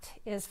mat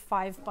is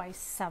 5 by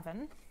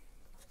 7.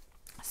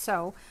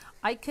 So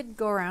I could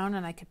go around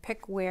and I could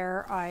pick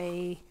where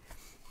I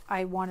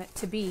want it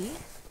to be.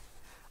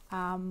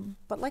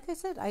 But like I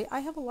said, I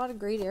have a lot of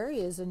great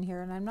areas in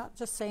here, and I'm not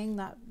just saying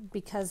that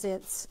because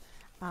it's,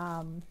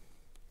 you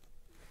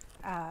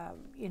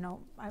know,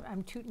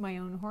 I'm tooting my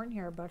own horn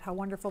here about how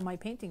wonderful my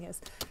painting is.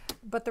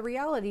 But the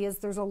reality is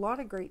there's a lot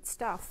of great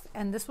stuff,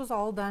 and this was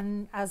all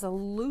done as a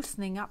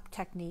loosening up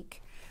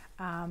technique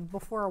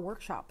before a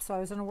workshop. So I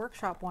was in a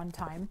workshop one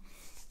time,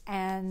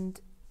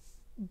 and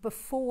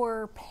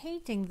before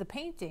painting the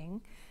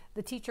painting,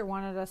 the teacher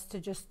wanted us to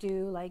just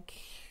do like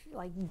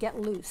get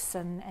loose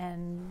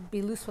and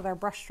be loose with our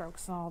brush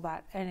strokes and all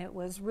that. And it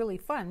was really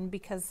fun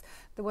because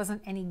there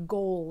wasn't any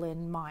goal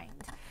in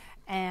mind.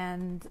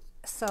 And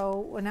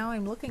so now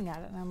I'm looking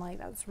at it and I'm like,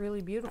 that's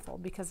really beautiful,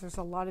 because there's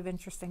a lot of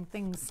interesting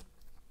things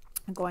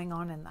going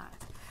on in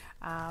that.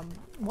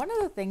 One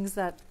of the things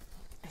that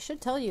I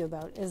should tell you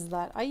about is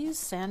that I use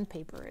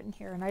sandpaper in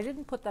here, and I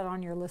didn't put that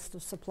on your list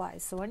of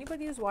supplies. So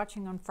anybody who's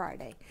watching on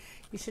Friday,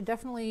 you should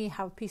definitely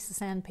have a piece of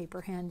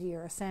sandpaper handy,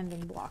 or a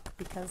sanding block,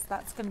 because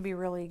that's going to be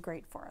really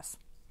great for us.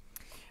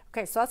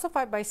 Okay, so that's a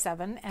 5 by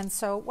 7. And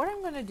so what I'm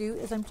going to do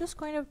is I'm just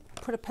going to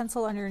put a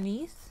pencil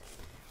underneath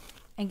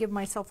and give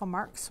myself a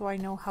mark so I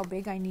know how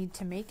big I need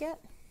to make it.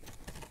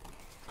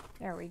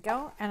 There we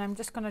go. And I'm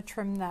just going to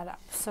trim that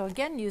up. So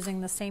again,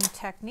 using the same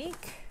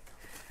technique.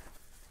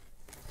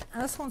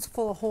 And this one's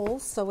full of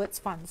holes, so it's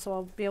fun. So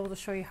I'll be able to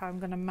show you how I'm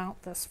going to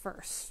mount this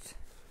first.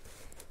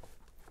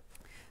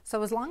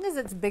 So as long as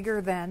it's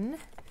bigger than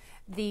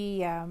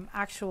the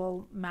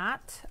actual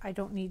mat, I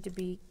don't need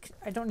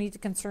to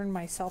concern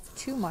myself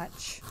too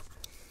much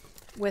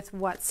with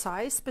what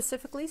size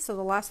specifically. So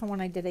the last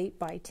one I did 8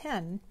 by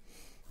 10,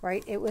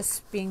 right? It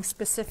was being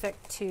specific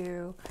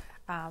to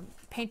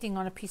painting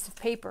on a piece of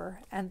paper,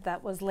 and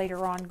that was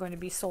later on going to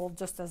be sold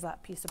just as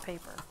that piece of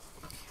paper.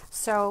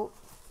 So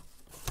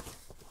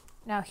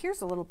now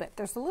here's a little bit.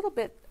 There's a little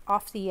bit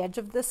off the edge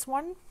of this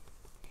one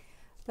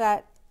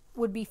that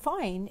would be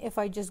fine if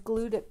I just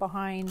glued it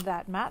behind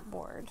that mat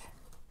board.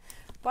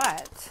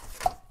 But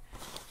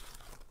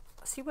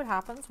see what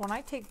happens when I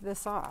take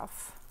this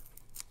off.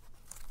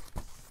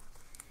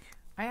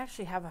 I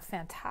actually have a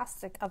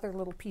fantastic other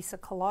little piece of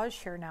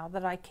collage here now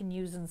that I can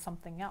use in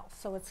something else.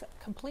 So it's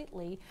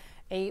completely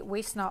a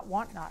waste not,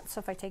 want not. So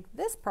if I take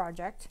this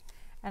project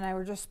and I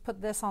would just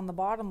put this on the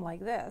bottom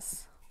like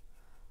this,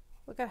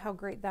 look at how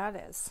great that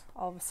is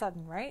all of a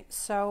sudden, right?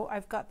 So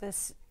I've got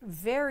this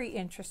very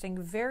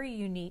interesting, very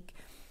unique,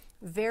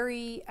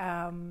 very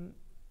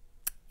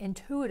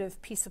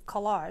intuitive piece of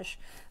collage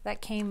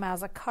that came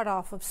as a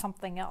cutoff of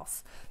something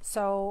else.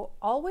 So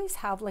always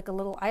have like a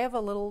little, I have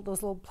those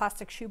little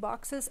plastic shoe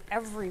boxes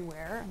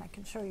everywhere, and I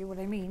can show you what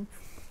I mean.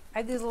 I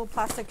have these little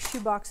plastic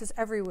shoe boxes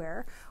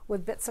everywhere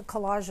with bits of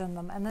collage in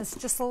them, and it's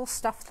just little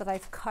stuff that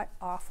I've cut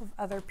off of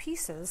other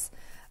pieces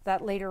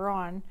that later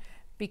on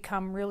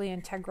become really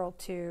integral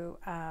to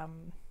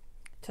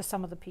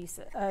some of the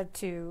pieces,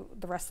 to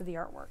the rest of the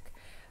artwork.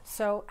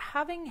 So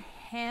having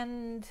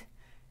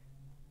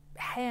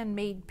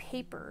handmade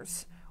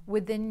papers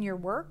within your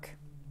work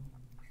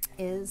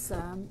is,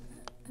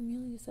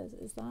 Amelia says,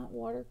 is that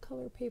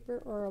watercolor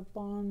paper or a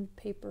bond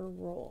paper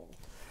roll?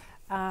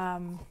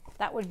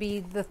 That would be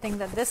the thing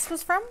that this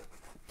was from.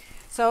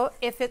 So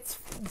if it's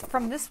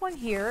from this one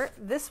here,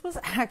 this was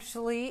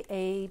actually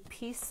a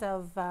piece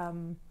of,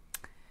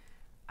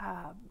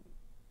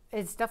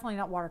 it's definitely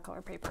not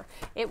watercolor paper.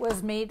 It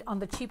was made on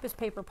the cheapest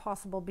paper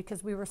possible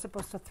because we were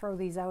supposed to throw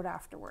these out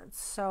afterwards.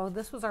 So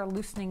this was our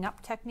loosening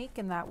up technique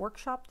in that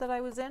workshop that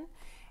I was in.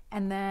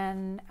 And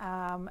then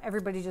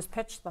everybody just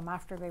pitched them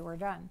after they were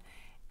done.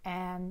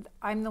 And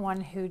I'm the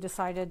one who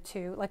decided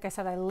to, like I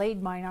said, I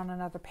laid mine on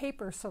another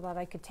paper so that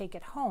I could take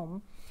it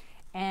home.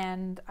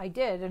 And I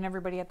did, and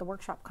everybody at the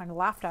workshop kind of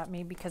laughed at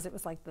me because it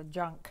was like the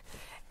junk.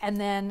 And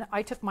then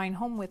I took mine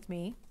home with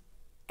me,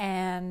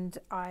 and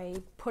I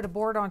put a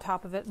board on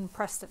top of it and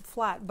pressed it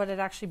flat, but it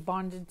actually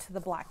bonded to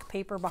the black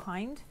paper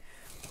behind.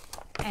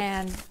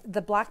 And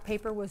the black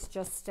paper was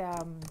just,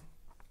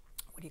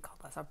 what what do you call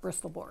this, a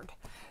Bristol board.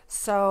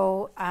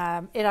 So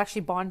it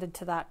actually bonded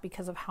to that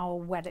because of how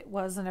wet it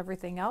was and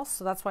everything else.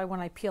 So that's why when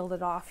I peeled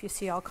it off, you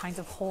see all kinds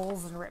of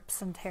holes and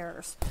rips and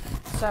tears.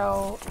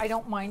 So I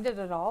don't mind it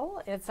at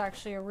all. It's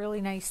actually a really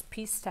nice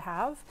piece to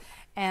have.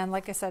 And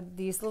like I said,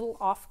 these little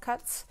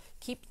offcuts,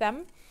 keep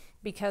them,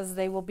 because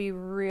they will be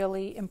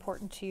really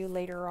important to you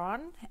later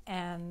on,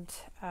 and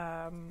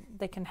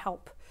they can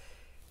help,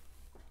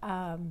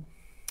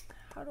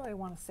 how do I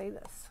want to say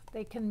this?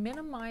 They can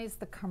minimize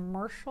the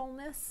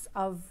commercialness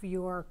of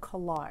your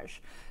collage.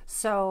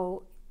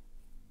 So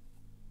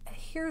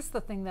here's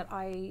the thing that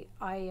I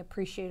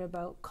appreciate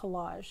about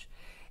collage,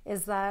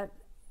 is that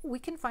we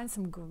can find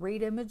some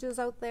great images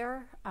out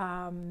there.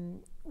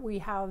 We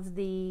have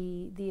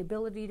the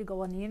ability to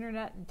go on the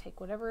internet and take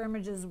whatever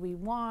images we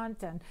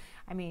want, and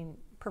I mean,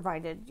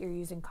 provided you're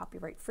using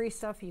copyright-free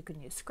stuff, you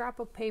can use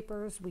scrapbook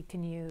papers, we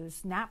can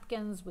use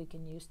napkins, we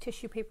can use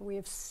tissue paper. We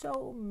have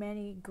so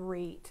many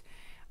great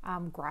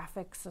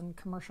graphics and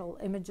commercial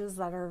images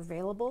that are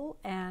available,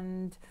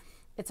 and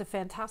it's a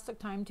fantastic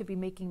time to be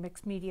making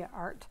mixed media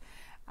art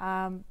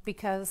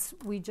because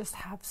we just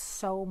have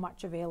so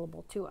much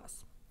available to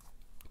us.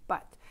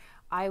 But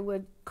I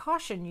would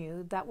caution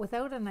you that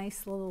without a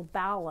nice little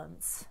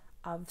balance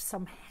of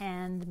some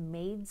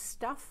handmade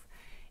stuff,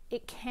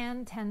 it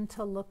can tend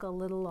to look a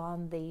little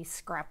on the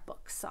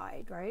scrapbook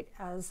side, right?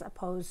 As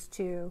opposed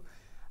to,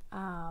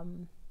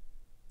 oh,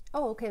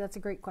 okay, that's a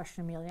great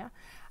question, Amelia.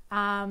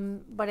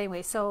 But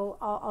anyway, so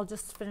I'll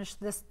just finish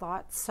this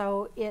thought.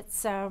 So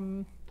it's,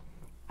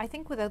 I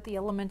think without the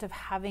element of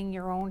having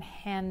your own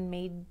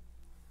handmade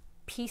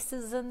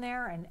pieces in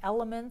there and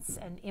elements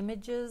and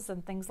images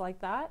and things like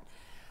that,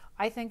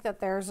 I think that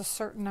there's a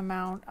certain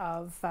amount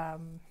of, a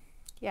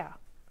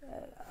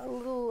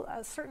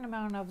certain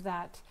amount of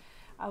that,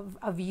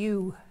 of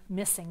you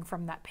missing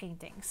from that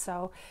painting.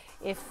 So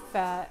if,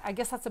 I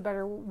guess that's a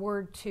better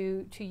word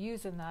to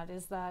use in that,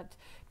 is that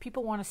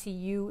people want to see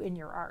you in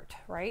your art,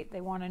 right? They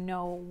want to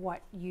know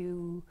what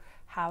you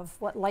have,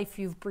 what life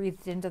you've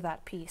breathed into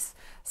that piece.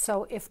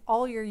 So if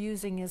all you're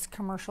using is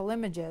commercial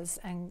images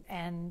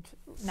and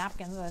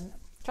napkins, and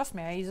trust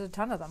me, I use a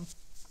ton of them,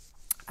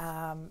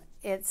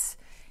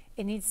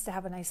 it needs to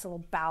have a nice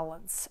little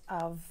balance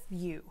of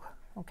you.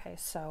 Okay,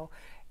 so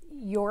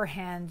your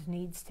hand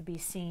needs to be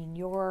seen,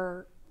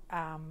 your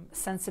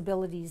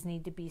sensibilities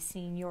need to be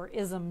seen, your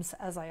isms,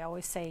 as I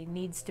always say,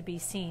 needs to be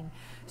seen.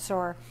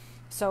 So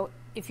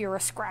if you're a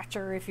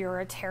scratcher, if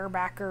you're a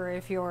tearbacker,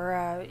 if you're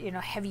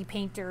a heavy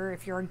painter,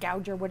 if you're a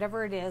gouger,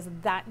 whatever it is,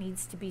 that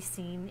needs to be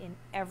seen in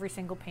every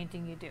single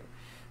painting you do.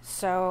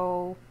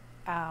 So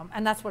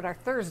and that's what our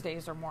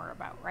Thursdays are more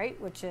about, right?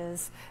 Which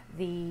is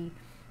the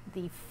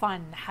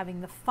fun,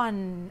 having the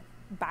fun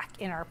back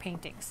in our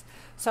paintings.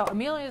 So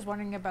Amelia is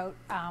wondering about,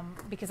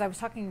 because I was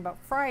talking about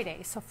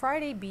Friday. So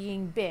Friday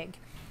being big,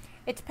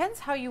 it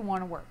depends how you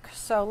want to work.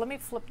 So let me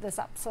flip this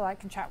up so I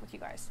can chat with you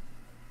guys.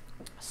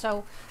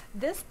 So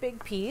this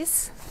big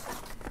piece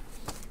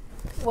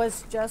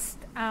was just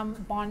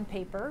bond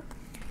paper,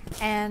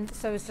 and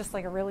so it's just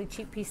like a really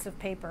cheap piece of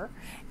paper,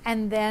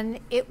 and then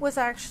it was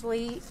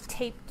actually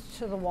taped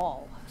to the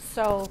wall.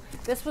 So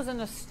this was in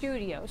a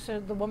studio, so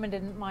the woman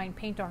didn't mind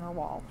paint on her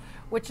wall,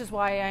 which is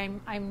why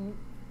I'm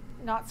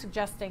not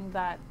suggesting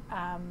that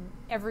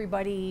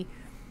everybody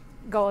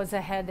goes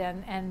ahead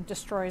and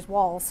destroys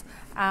walls.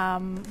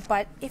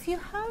 But if you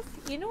have,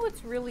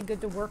 what's really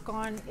good to work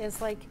on is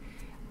like,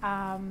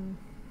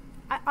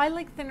 I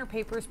like thinner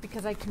papers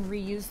because I can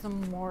reuse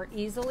them more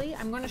easily.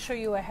 I'm going to show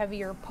you a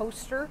heavier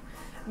poster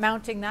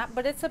mounting that,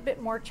 but it's a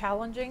bit more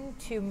challenging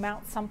to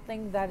mount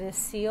something that is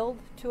sealed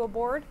to a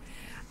board.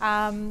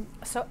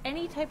 So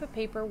any type of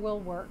paper will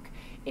work.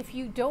 If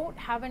you don't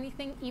have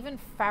anything, even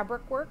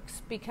fabric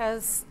works,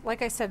 because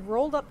like I said,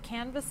 rolled up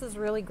canvas is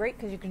really great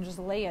because you can just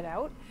lay it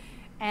out,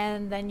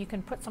 and then you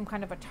can put some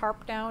kind of a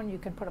tarp down, you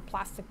can put a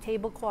plastic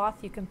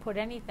tablecloth, you can put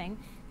anything.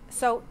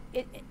 So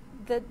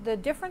the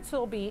difference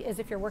will be is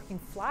if you're working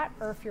flat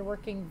or if you're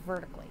working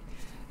vertically.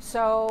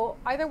 So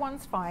either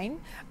one's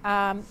fine.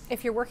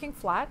 If you're working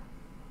flat,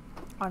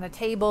 on a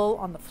table,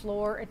 on the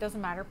floor, it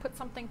doesn't matter. Put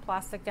something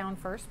plastic down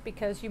first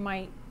because you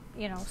might,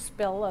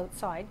 spill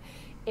outside.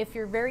 If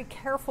you're very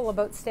careful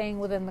about staying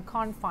within the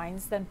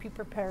confines, then be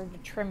prepared to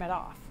trim it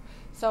off.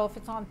 So if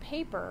it's on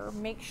paper,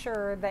 make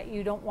sure that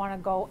you don't want to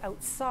go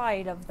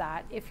outside of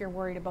that if you're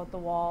worried about the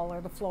wall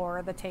or the floor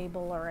or the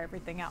table or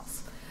everything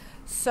else.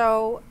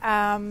 So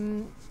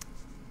I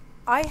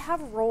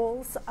have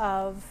rolls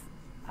of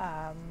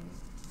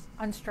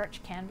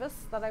unstretched canvas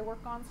that I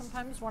work on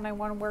sometimes when I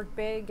want to work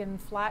big and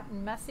flat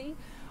and messy.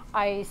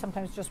 I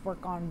sometimes just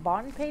work on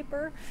bond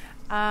paper.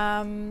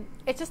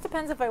 It just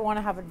depends if I want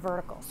to have it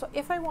vertical. So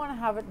if I want to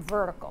have it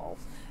vertical,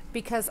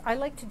 because I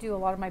like to do a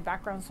lot of my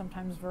backgrounds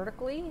sometimes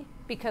vertically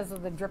because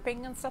of the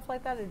dripping and stuff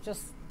like that, it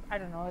just, I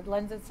don't know, it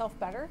lends itself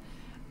better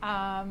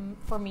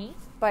for me,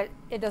 but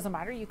it doesn't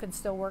matter. You can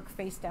still work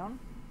face down.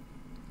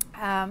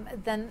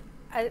 Then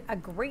a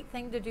great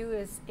thing to do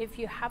is if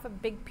you have a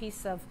big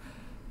piece of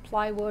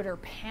plywood or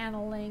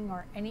paneling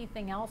or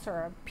anything else, or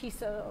a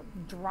piece of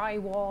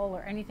drywall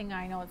or anything.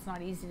 I know it's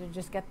not easy to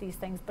just get these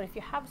things, but if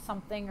you have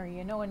something, or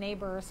you know a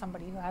neighbor or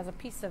somebody who has a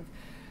piece of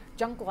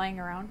junk lying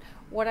around,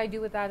 what I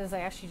do with that is I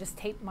actually just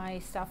tape my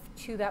stuff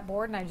to that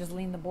board and I just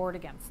lean the board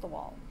against the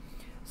wall.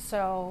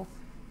 So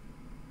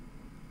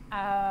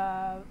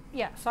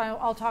yeah, so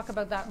I'll talk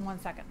about that in 1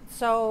 second.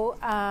 So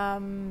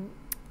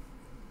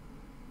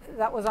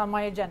that was on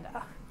my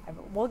agenda.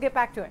 We'll get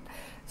back to it.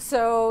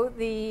 So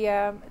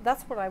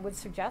that's what I would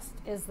suggest,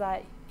 is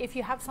that if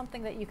you have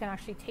something that you can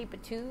actually tape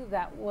it to,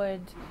 that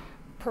would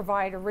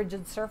provide a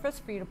rigid surface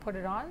for you to put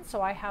it on.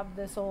 So I have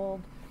this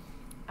old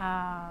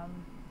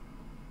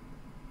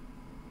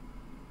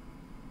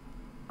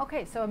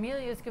okay, so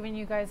Amelia is giving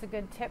you guys a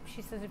good tip.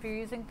 She says if you're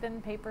using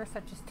thin paper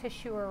such as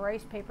tissue or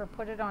rice paper,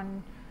 put it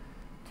on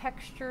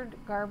textured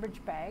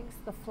garbage bags,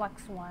 the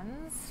flex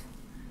ones.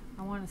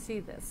 I want to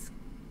see this.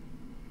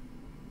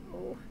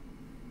 Oh,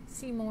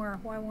 see more.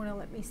 Why won't it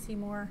let me see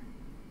more?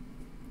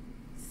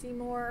 See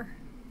more.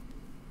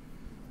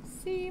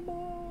 See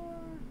more.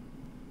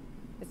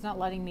 It's not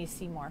letting me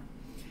see more.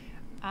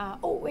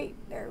 Oh, wait,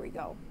 there we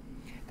go.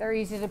 They're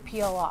easy to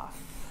peel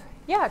off.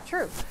 Yeah,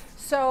 true.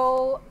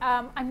 So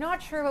I'm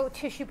not sure about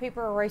tissue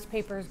paper or rice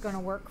paper is going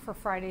to work for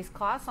Friday's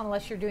class,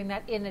 unless you're doing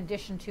that in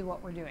addition to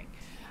what we're doing.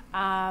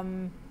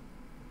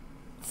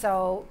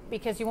 So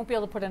because you won't be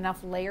able to put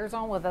enough layers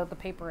on without the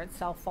paper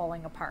itself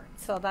falling apart.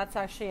 So that's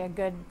actually a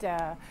good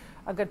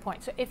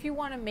point. So if you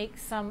want to make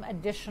some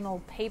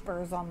additional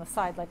papers on the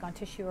side, like on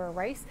tissue or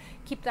rice,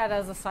 keep that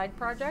as a side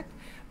project,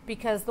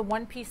 because the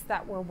one piece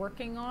that we're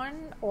working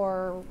on,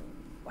 or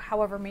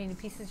however many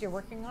pieces you're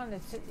working on,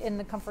 it's in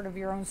the comfort of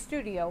your own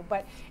studio,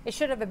 but it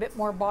should have a bit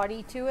more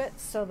body to it,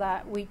 so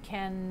that we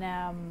can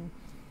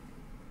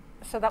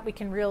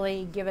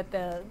really give it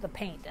the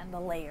paint and the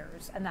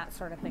layers and that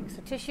sort of thing.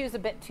 So tissue is a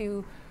bit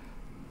too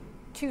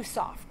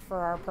soft for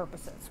our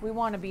purposes. We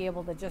want to be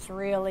able to just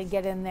really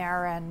get in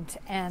there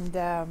and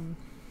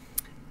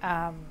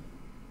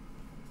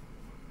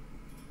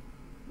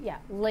yeah,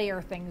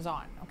 layer things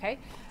on, okay,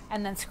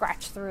 and then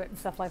scratch through it and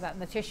stuff like that,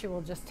 and the tissue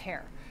will just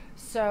tear.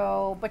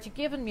 So, but you've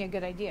given me a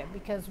good idea,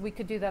 because we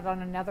could do that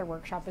on another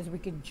workshop, is we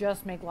could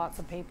just make lots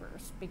of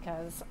papers,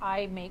 because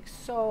I make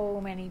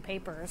so many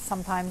papers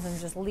sometimes and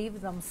just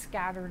leave them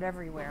scattered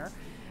everywhere.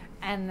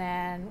 And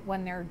then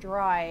when they're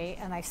dry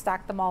and I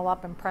stack them all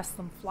up and press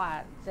them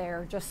flat,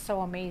 they're just so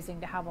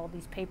amazing to have all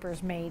these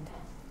papers made.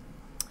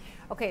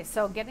 Okay,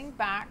 so getting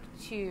back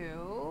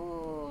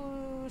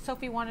to,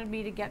 Sophie wanted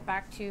me to get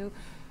back to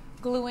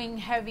gluing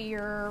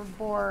heavier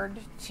board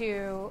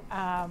to,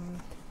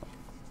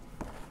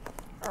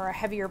 or a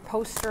heavier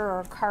poster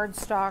or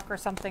cardstock or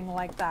something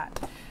like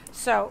that.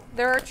 So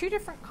there are two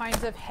different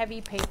kinds of heavy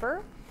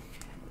paper.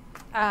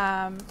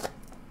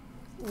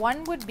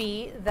 One would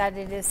be that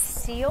it is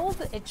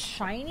sealed, it's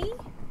shiny,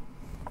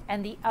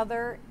 and the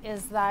other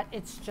is that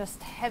it's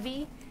just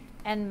heavy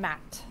and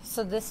matte.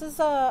 So this is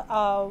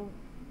a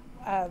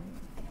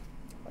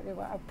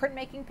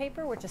printmaking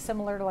paper, which is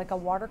similar to like a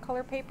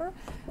watercolor paper.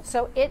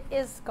 So it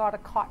is got a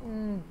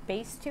cotton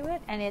base to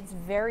it, and it's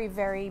very,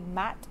 very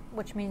matte,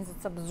 which means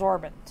it's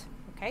absorbent.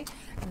 Okay,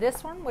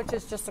 this one, which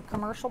is just a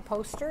commercial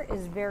poster,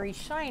 is very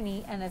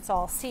shiny and it's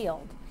all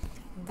sealed.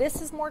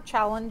 This is more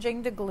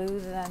challenging to glue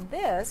than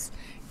this,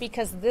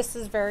 because this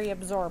is very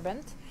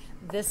absorbent.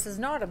 This is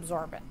not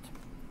absorbent.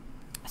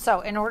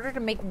 So in order to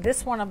make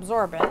this one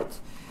absorbent,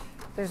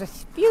 there's a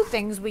few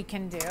things we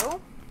can do.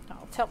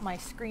 I'll tilt my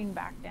screen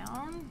back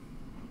down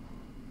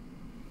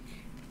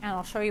and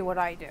I'll show you what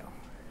I do.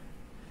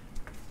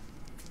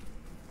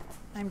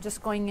 I'm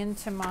just going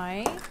into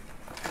my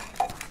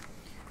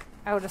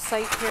out of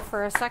sight here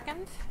for a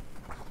second,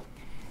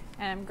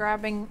 and I'm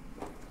grabbing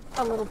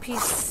a little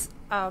piece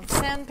of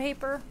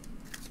sandpaper.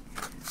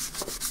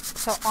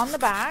 So on the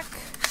back,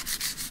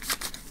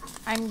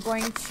 I'm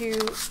going to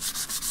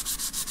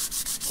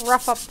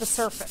rough up the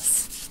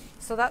surface.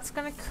 So that's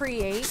going to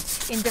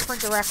create, in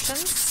different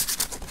directions,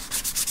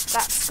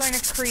 that's going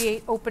to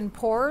create open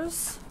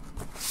pores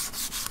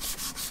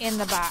in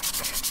the back.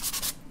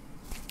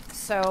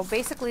 So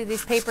basically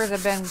these papers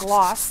have been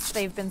glossed,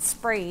 they've been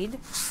sprayed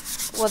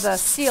with a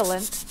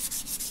sealant,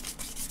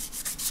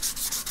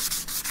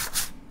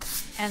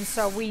 and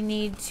so we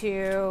need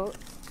to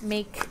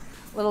make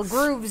little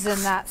grooves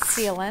in that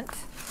sealant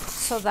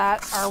so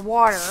that our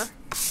water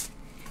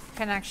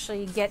can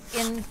actually get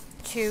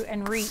into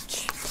and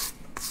reach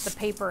the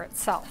paper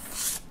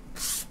itself.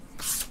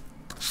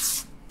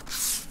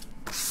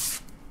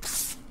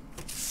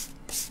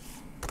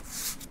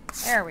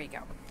 There we go.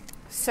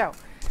 So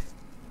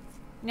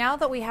now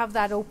that we have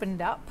that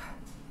opened up,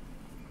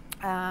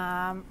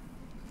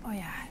 oh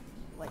yeah,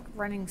 like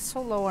running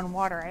so low on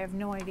water, I have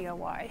no idea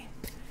why.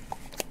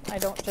 I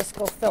don't just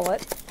go fill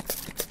it,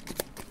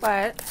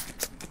 but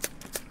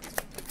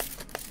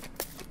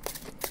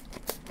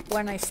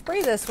when I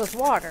spray this with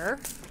water,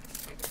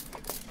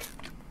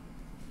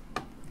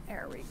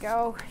 there we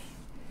go,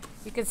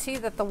 you can see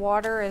that the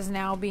water is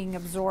now being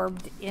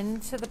absorbed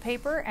into the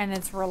paper and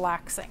it's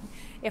relaxing.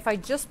 If I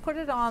just put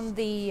it on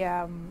the,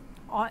 now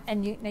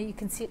you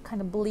can see it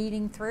kind of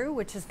bleeding through,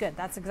 which is good.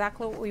 That's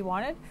exactly what we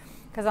wanted.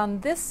 Because on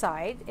this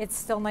side, it's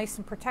still nice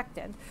and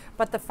protected.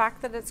 But the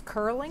fact that it's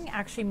curling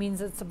actually means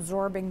it's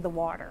absorbing the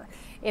water.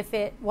 If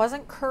it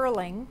wasn't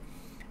curling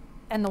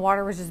and the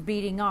water was just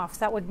beating off,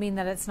 that would mean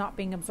that it's not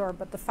being absorbed.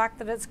 But the fact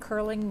that it's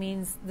curling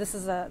means this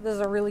is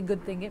a really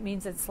good thing. It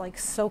means it's like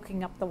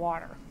soaking up the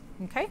water.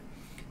 Okay?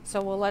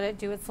 So we'll let it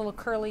do its little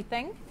curly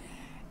thing.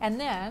 And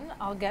then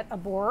I'll get a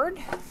board,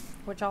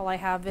 which all I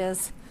have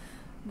is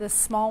this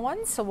small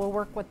one. So we'll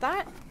work with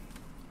that.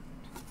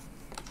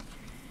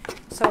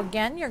 So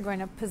again, you're going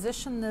to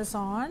position this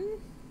on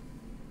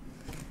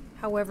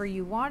however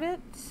you want it.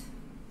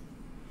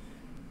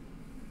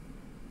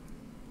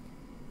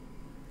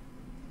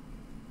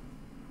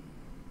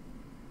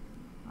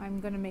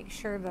 I'm going to make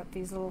sure that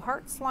these little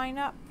hearts line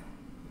up,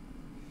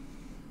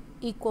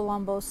 equal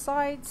on both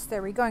sides.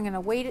 There we go. I'm going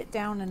to weight it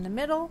down in the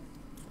middle,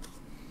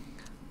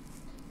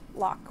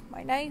 lock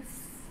my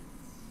knife,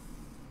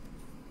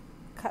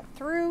 cut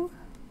through.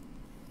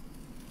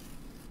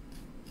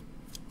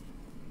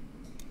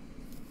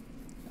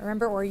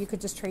 Remember, or you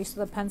could just trace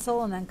with a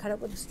pencil and then cut it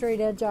with a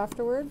straight edge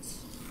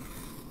afterwards.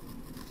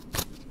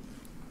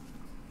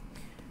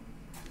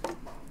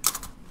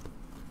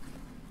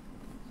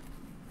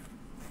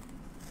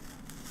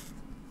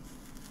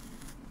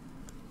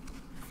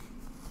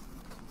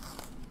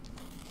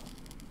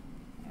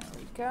 There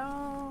we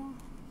go.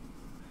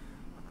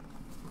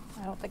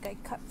 I don't think I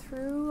cut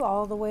through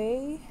all the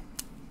way.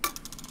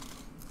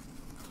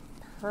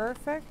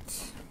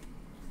 Perfect.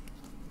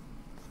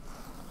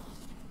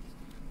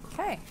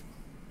 Okay,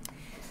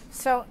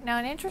 so now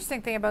an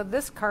interesting thing about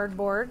this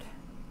cardboard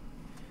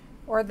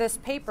or this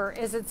paper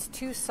is it's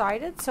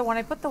two-sided. So when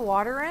I put the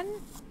water in,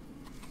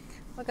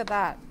 look at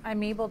that,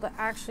 I'm able to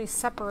actually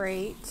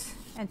separate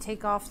and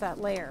take off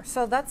that layer.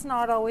 So that's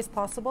not always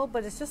possible,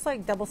 but it's just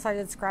like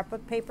double-sided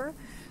scrapbook paper.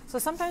 So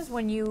sometimes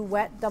when you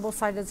wet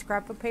double-sided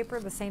scrapbook paper,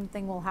 the same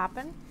thing will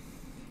happen.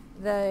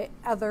 The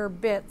other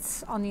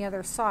bits on the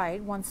other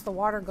side, once the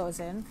water goes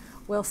in,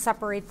 will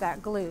separate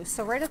that glue.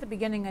 So right at the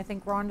beginning, I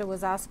think Rhonda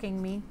was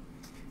asking me,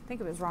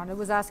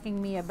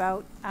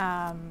 about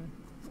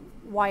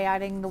why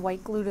adding the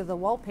white glue to the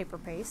wallpaper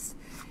paste.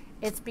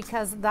 It's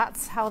because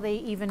that's how they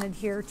even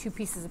adhere two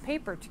pieces of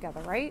paper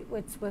together, right?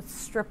 It's with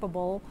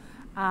strippable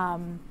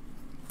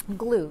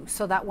glue,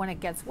 so that when it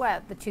gets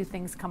wet, the two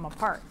things come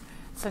apart.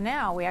 So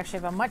now we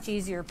actually have a much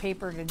easier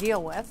paper to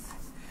deal with,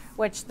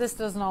 which this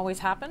doesn't always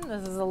happen.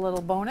 This is a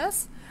little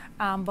bonus,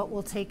 but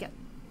we'll take it.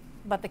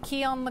 But the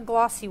key on the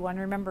glossy one,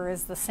 remember,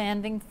 is the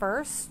sanding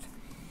first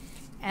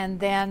and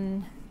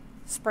then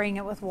spraying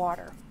it with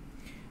water.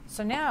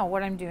 So now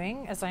what I'm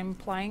doing is I'm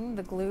applying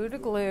the glue to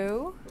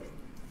glue.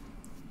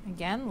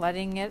 Again,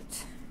 letting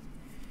it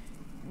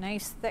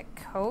nice thick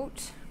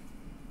coat.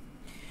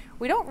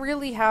 We don't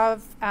really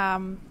have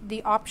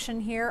the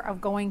option here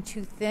of going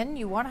too thin.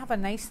 You want to have a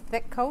nice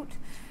thick coat.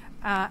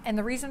 And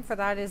the reason for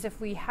that is if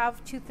we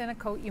have too thin a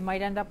coat, you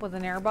might end up with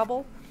an air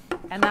bubble.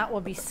 And that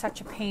will be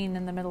such a pain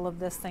in the middle of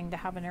this thing to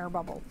have an air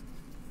bubble.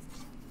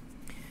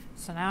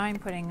 So now I'm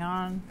putting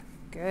on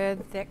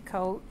good thick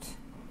coat.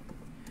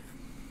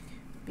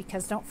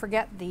 Because don't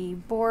forget, the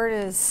board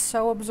is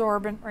so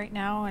absorbent right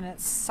now and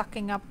it's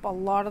sucking up a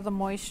lot of the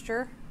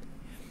moisture.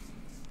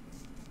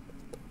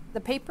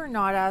 The paper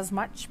not as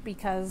much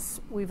because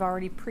we've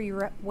already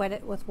pre-wet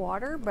it with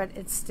water, but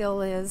it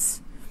still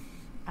is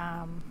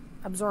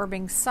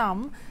absorbing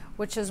some,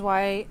 which is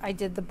why I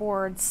did the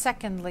board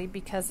secondly,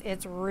 because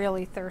it's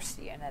really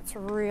thirsty and it's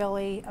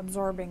really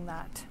absorbing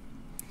that.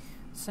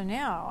 So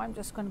now I'm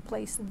just going to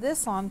place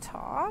this on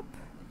top,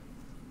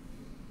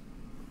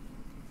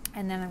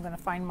 and then I'm going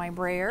to find my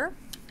brayer,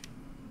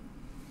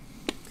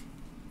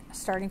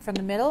 starting from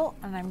the middle,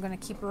 and I'm going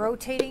to keep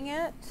rotating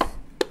it,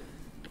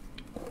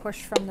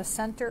 push from the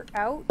center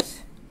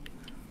out.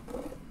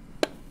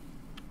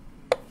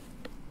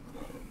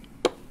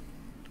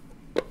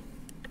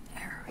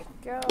 There we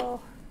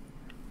go.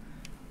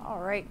 All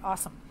right,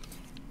 awesome.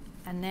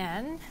 And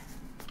then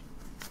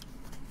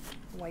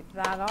wipe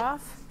that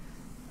off.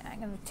 I'm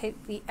going to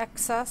take the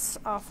excess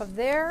off of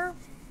there,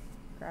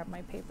 grab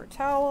my paper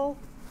towel,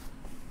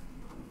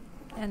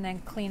 and then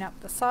clean up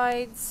the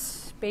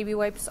sides. Baby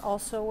wipes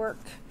also work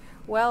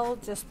well.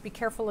 Just be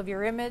careful of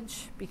your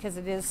image because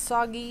it is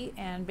soggy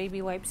and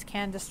baby wipes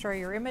can destroy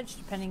your image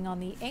depending on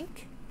the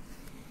ink.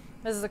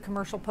 This is a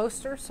commercial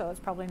poster, so it's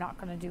probably not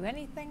going to do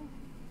anything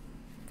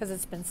because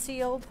it's been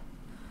sealed.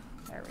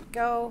 There we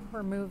go.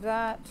 Remove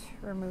that,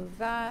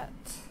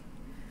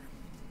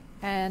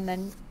 and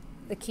then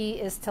the key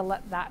is to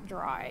let that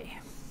dry,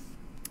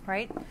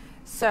 right?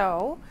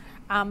 So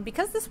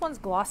because this one's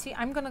glossy,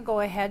 I'm going to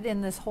go ahead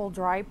in this whole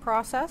dry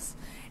process,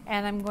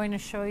 and I'm going to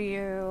show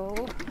you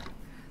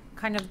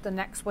kind of the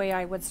next way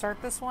I would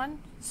start this one.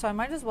 So I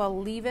might as well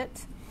leave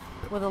it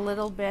with a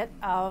little bit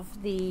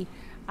of the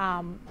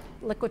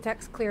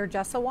Liquitex clear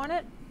gesso on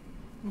it,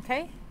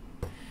 okay?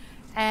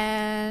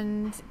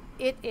 And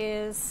it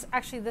is,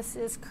 actually this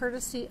is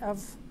courtesy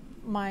of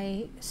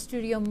my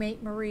studio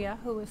mate Maria,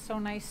 who was so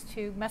nice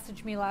to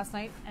message me last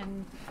night,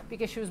 and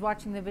because she was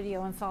watching the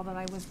video and saw that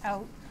I was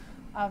out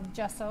of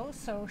gesso,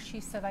 so she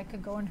said I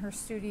could go in her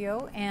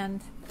studio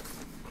and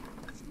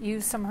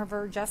use some of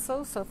her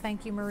gesso. So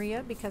thank you,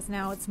 Maria, because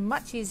now it's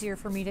much easier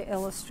for me to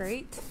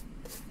illustrate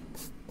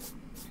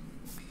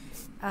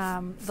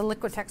the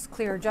Liquitex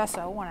clear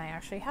gesso when I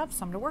actually have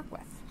some to work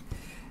with.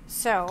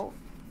 So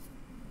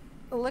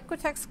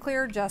Liquitex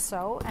clear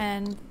gesso,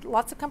 and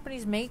lots of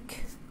companies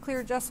make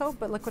clear gesso,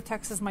 but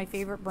Liquitex is my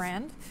favorite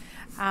brand.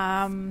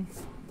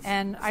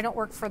 And I don't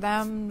work for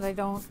them, they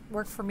don't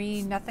work for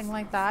me, nothing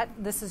like that.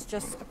 This is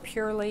just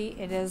purely,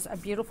 it is a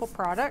beautiful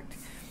product.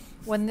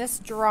 When this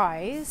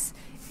dries,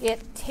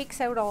 it takes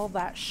out all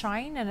that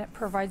shine and it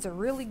provides a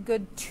really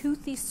good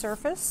toothy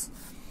surface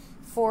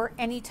for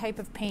any type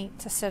of paint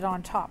to sit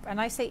on top.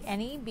 And I say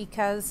any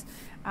because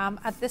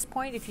at this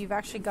point, if you've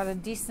actually got a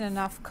decent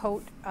enough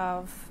coat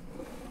of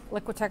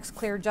Liquitex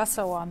clear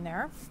gesso on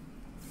there,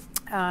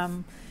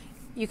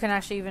 you can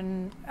actually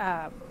even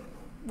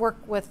work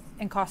with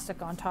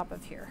encaustic on top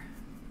of here,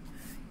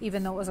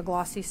 even though it was a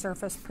glossy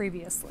surface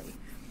previously.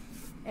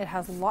 It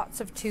has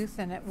lots of tooth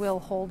and it will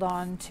hold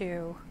on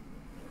to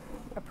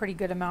a pretty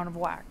good amount of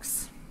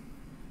wax.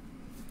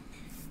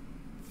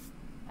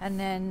 And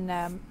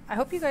then I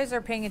hope you guys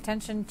are paying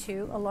attention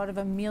to a lot of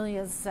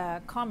Amelia's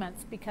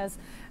comments, because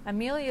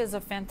Amelia is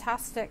a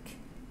fantastic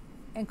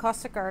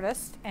encaustic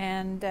artist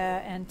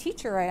and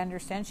teacher, I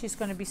understand. She's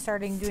going to be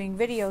starting doing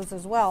videos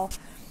as well.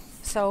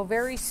 So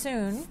very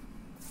soon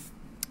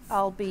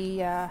I'll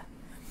be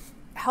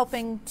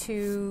helping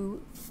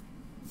to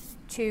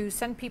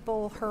send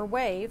people her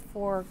way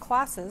for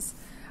classes.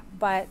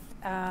 But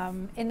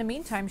in the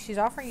meantime, she's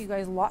offering you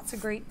guys lots of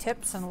great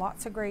tips and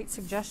lots of great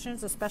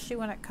suggestions, especially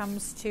when it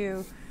comes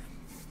to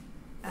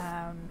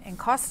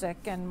encaustic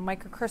and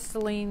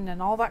microcrystalline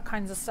and all that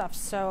kinds of stuff.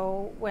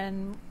 So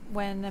when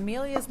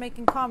Amelia is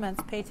making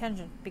comments, pay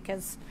attention,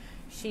 because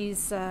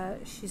she's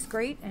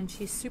great and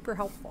she's super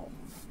helpful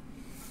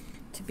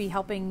to be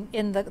helping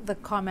in the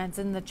comments,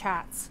 in the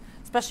chats,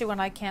 especially when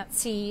I can't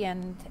see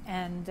and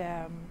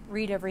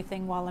read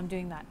everything while I'm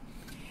doing that.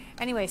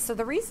 Anyway, so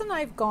the reason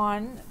I've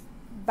gone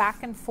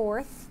back and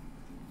forth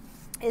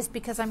is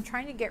because I'm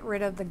trying to get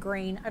rid of the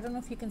grain. I don't know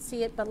if you can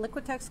see it, but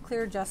Liquitex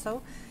clear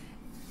gesso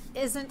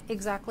isn't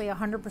exactly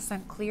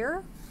 100%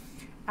 clear.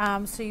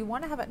 So you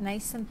want to have it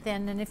nice and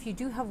thin, and if you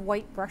do have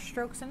white brush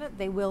strokes in it,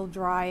 they will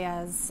dry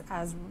as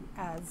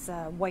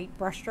white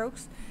brush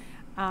strokes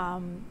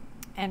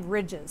and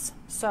ridges.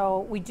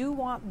 So we do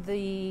want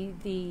the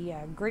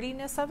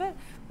grittiness of it,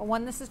 but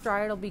when this is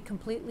dry, it'll be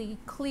completely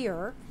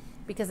clear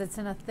because it's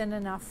in a thin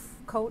enough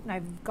coat, and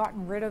I've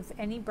gotten rid of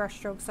any brush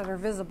strokes that are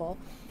visible,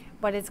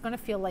 but it's going to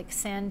feel like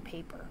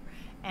sandpaper.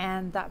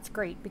 And that's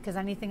great because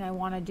anything I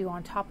want to do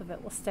on top of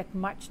it will stick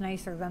much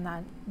nicer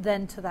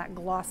than to that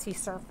glossy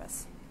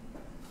surface.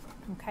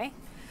 Okay,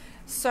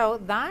 so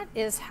that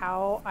is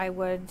how I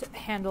would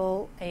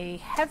handle a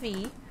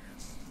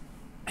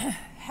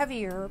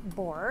heavier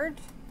board.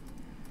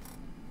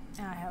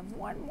 And I have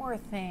one more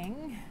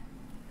thing.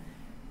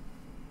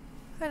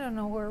 I don't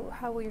know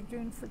how we're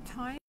doing for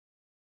time.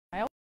 I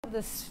also have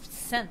this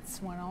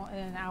since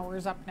an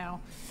hour's up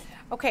now.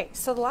 Okay,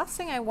 so the last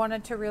thing I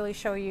wanted to really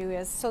show you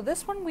is, so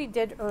this one we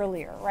did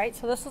earlier, right?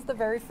 So this is the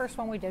very first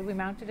one we did. We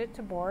mounted it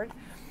to board.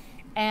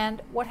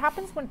 And what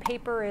happens when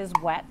paper is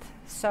wet,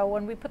 so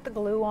when we put the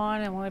glue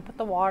on and when we put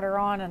the water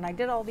on and I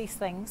did all these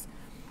things,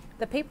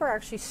 the paper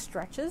actually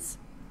stretches.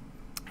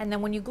 And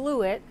then when you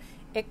glue it,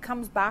 it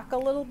comes back a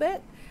little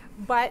bit,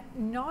 but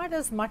not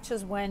as much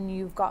as when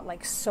you've got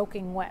like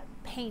soaking wet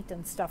paint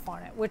and stuff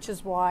on it, which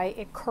is why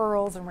it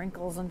curls and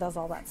wrinkles and does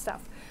all that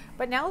stuff.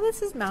 But now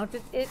this is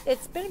mounted,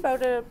 it's been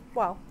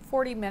about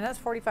 40 minutes,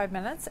 45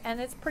 minutes, and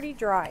it's pretty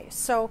dry.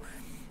 So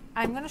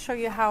I'm going to show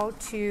you how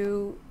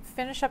to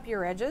finish up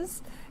your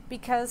edges,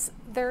 because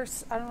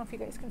there's, I don't know if you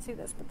guys can see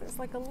this, but there's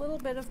like a little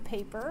bit of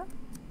paper,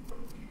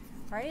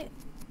 right,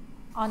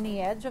 on the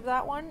edge of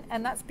that one,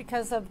 and that's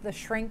because of the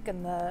shrink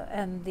and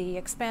the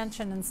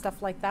expansion and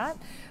stuff like that.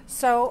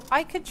 So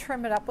I could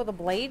trim it up with a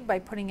blade by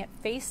putting it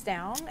face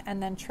down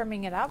and then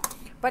trimming it up.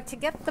 But to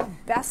get the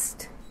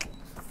best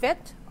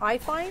fit, I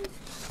find,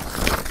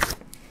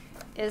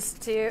 is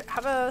to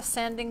have a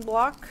sanding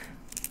block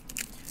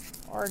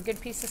or a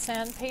good piece of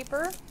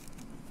sandpaper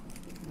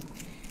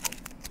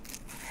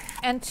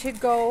and to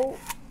go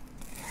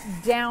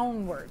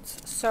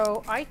downwards.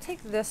 So I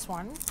take this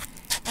one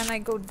and I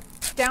go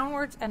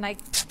downwards and I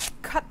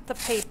cut the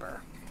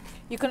paper.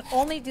 You can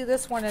only do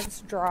this when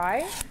it's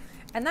dry,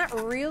 and that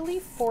really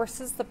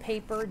forces the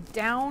paper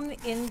down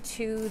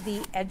into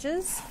the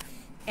edges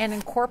and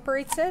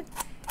incorporates it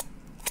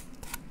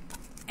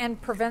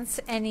and prevents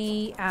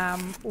any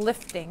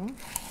lifting.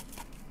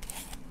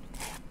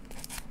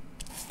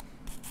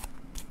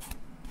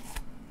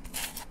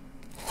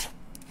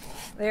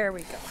 There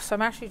we go. So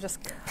I'm actually just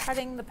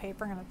cutting the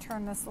paper. I'm going to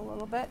turn this a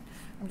little bit.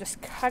 I'm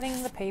just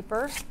cutting the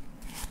paper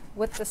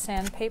with the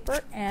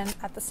sandpaper, and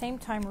at the same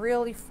time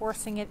really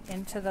forcing it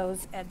into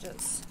those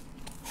edges.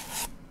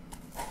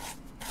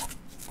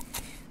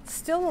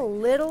 Still a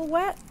little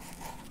wet,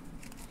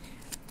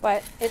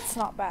 but it's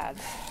not bad.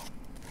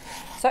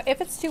 So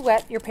if it's too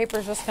wet, your paper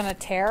is just going to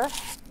tear,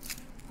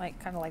 like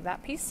kind of like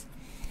that piece.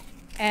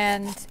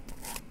 And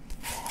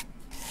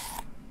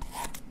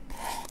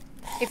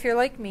if you're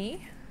like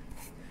me,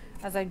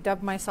 as I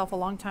dubbed myself a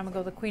long time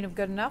ago, the Queen of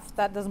Good Enough,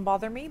 that doesn't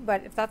bother me.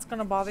 But if that's going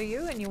to bother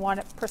you and you want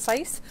it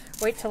precise,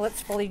 wait till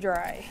it's fully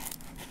dry.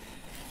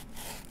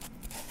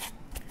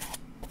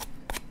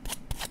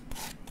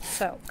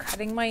 So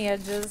cutting my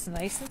edges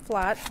nice and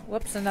flat.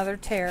 Whoops, another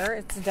tear.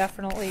 It's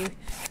definitely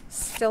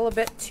still a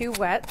bit too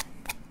wet.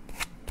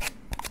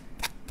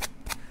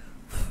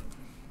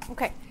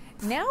 Okay,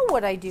 now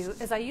what I do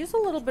is I use a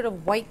little bit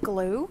of white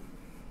glue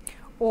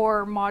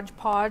or Mod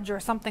Podge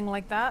or something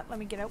like that. Let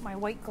me get out my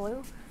white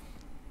glue.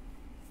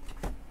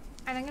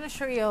 And I'm going to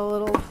show you a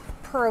little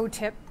pro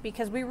tip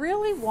because we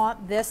really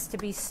want this to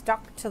be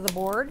stuck to the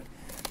board.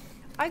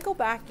 I go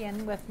back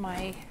in with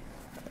my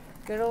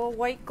good old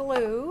white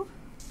glue,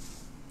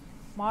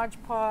 Mod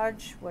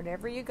Podge,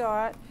 whatever you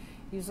got.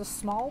 Use a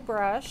small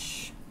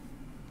brush.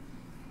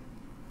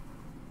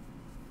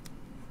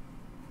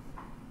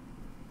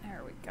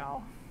 There we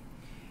go.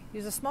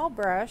 Use a small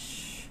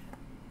brush.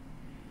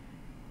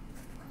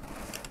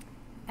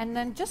 And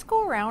then just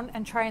go around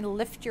and try and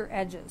lift your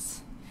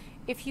edges.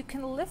 If you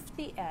can lift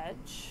the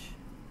edge,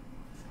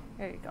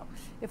 there you go.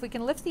 If we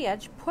can lift the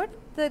edge, put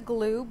the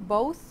glue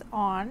both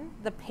on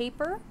the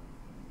paper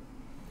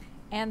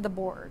and the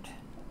board.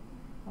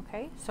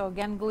 Okay, so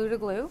again, glue to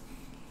glue.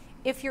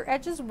 If your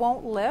edges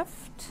won't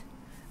lift,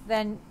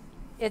 then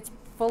it's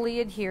fully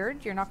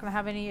adhered. You're not going to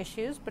have any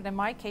issues. But in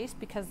my case,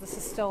 because this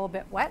is still a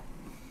bit wet,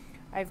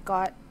 I've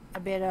got a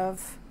bit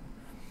of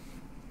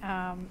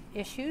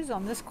issues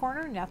on this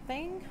corner,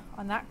 nothing.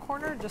 On that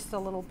corner, just a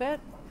little bit.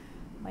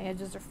 My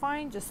edges are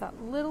fine, just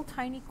that little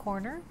tiny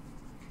corner.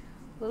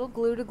 Little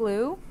glue to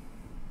glue.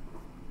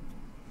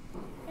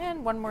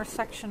 And one more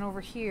section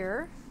over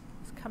here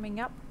is coming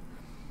up.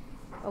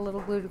 A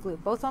little glue to glue,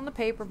 both on the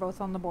paper,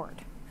 both on the board.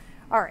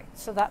 All right,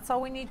 so that's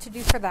all we need to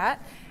do for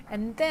that.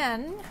 And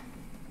then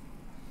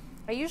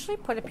I usually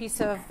put a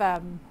piece of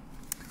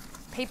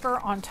paper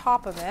on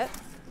top of it.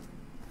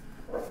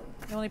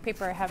 The only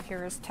paper I have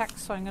here is text,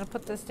 so I'm going to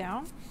put this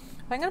down.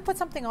 I'm going to put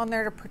something on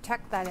there to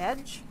protect that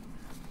edge.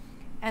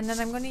 And then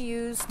I'm going to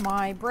use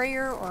my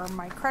brayer or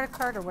my credit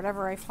card or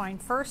whatever I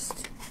find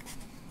first.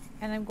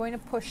 And I'm going to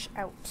push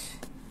out.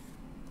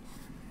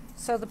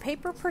 So the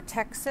paper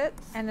protects it,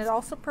 and it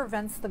also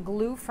prevents the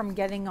glue from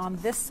getting on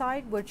this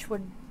side, which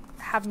would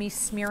have me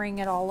smearing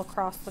it all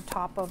across the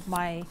top of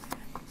my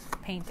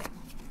painting.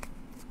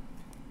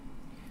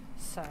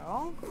 So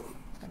I'm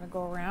going to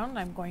go around.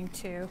 I'm going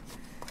to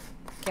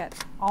get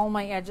all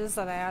my edges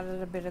that I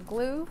added a bit of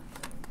glue.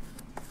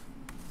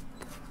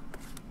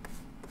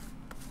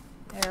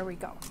 There we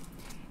go.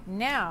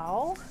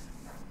 Now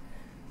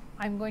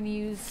I'm going to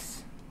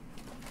use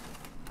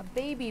a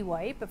baby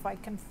wipe if I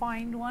can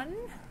find one.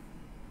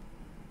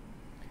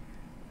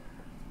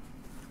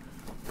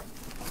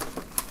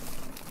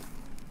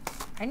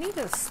 I need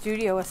a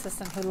studio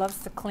assistant who loves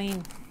to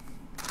clean.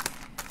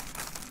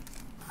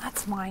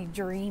 That's my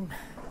dream.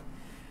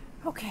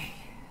 Okay,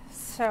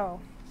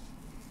 so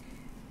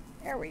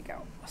there we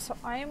go. So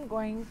I am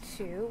going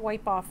to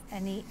wipe off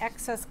any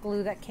excess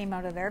glue that came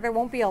out of there. There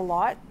won't be a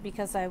lot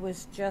because I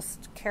was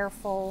just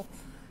careful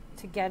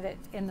to get it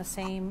in the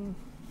same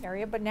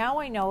area. But now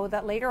I know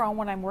that later on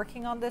when I'm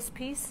working on this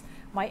piece,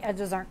 my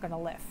edges aren't going to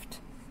lift.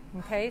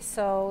 Okay,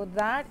 so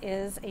that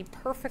is a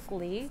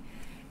perfectly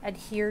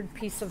adhered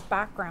piece of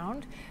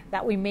background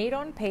that we made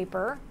on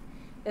paper,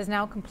 is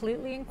now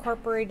completely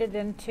incorporated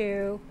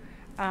into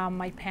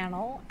my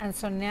panel. And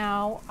so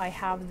now I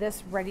have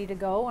this ready to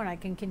go, and I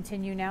can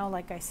continue now,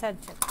 like I said,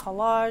 to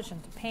collage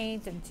and to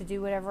paint and to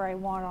do whatever I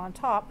want on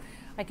top.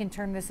 I can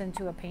turn this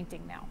into a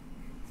painting now.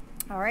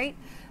 All right,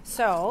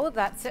 so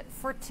that's it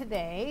for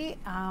today.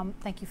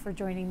 Thank you for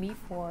joining me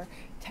for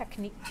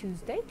Technique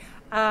Tuesday.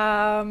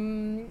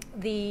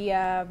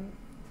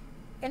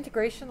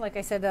 Integration, like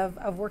I said,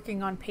 of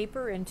working on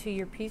paper into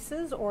your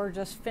pieces or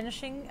just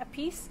finishing a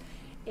piece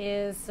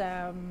is,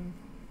 I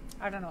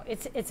don't know,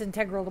 it's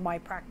integral to my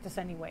practice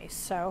anyway.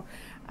 So,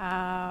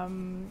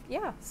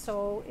 yeah,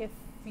 so if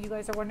you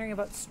guys are wondering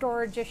about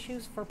storage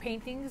issues for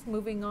paintings,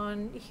 moving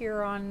on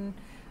here on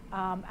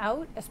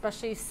out,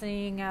 especially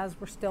seeing as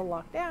we're still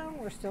locked down,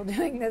 we're still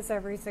doing this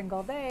every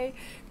single day.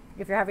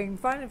 If you're having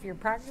fun, if you're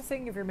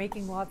practicing, if you're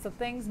making lots of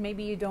things,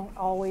 maybe you don't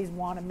always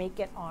want to make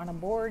it on a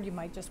board. You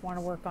might just want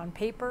to work on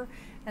paper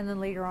and then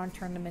later on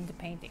turn them into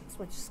paintings,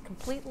 which is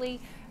completely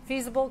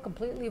feasible,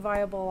 completely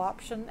viable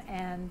option,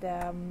 and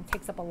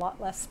takes up a lot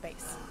less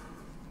space.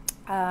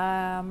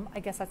 I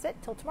guess that's it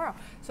till tomorrow.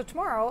 So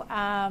tomorrow,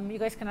 you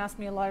guys can ask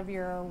me a lot of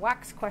your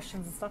wax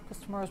questions and stuff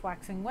because tomorrow's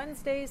Waxing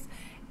Wednesdays.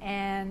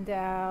 And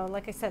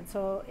like I said,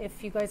 so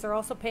if you guys are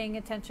also paying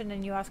attention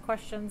and you ask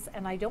questions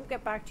and I don't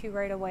get back to you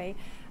right away,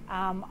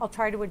 I'll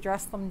try to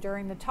address them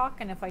during the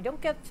talk. And if I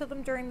don't get to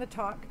them during the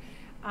talk,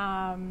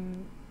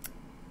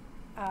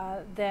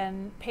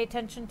 then pay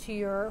attention to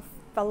your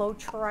fellow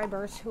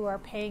tribers who are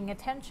paying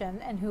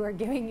attention and who are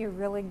giving you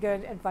really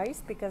good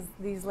advice, because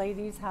these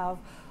ladies have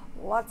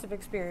lots of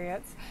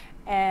experience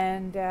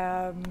and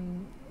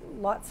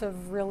lots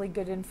of really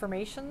good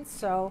information.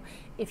 So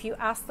if you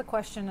ask the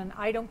question and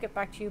I don't get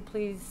back to you,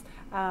 please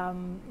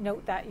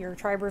note that your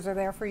tribers are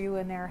there for you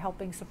and they're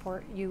helping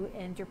support you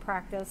and your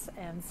practice.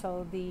 And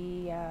so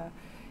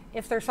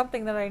if there's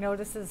something that I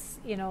notice is,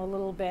 a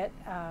little bit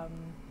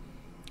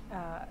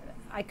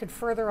I could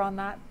further on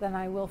that, then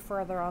I will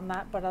further on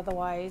that. But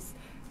otherwise,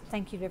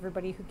 thank you to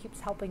everybody who keeps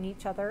helping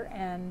each other.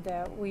 And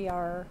we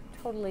are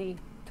totally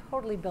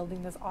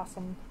building this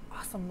awesome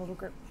little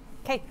group.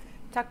 Okay,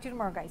 talk to you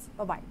tomorrow, guys.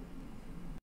 Bye-bye.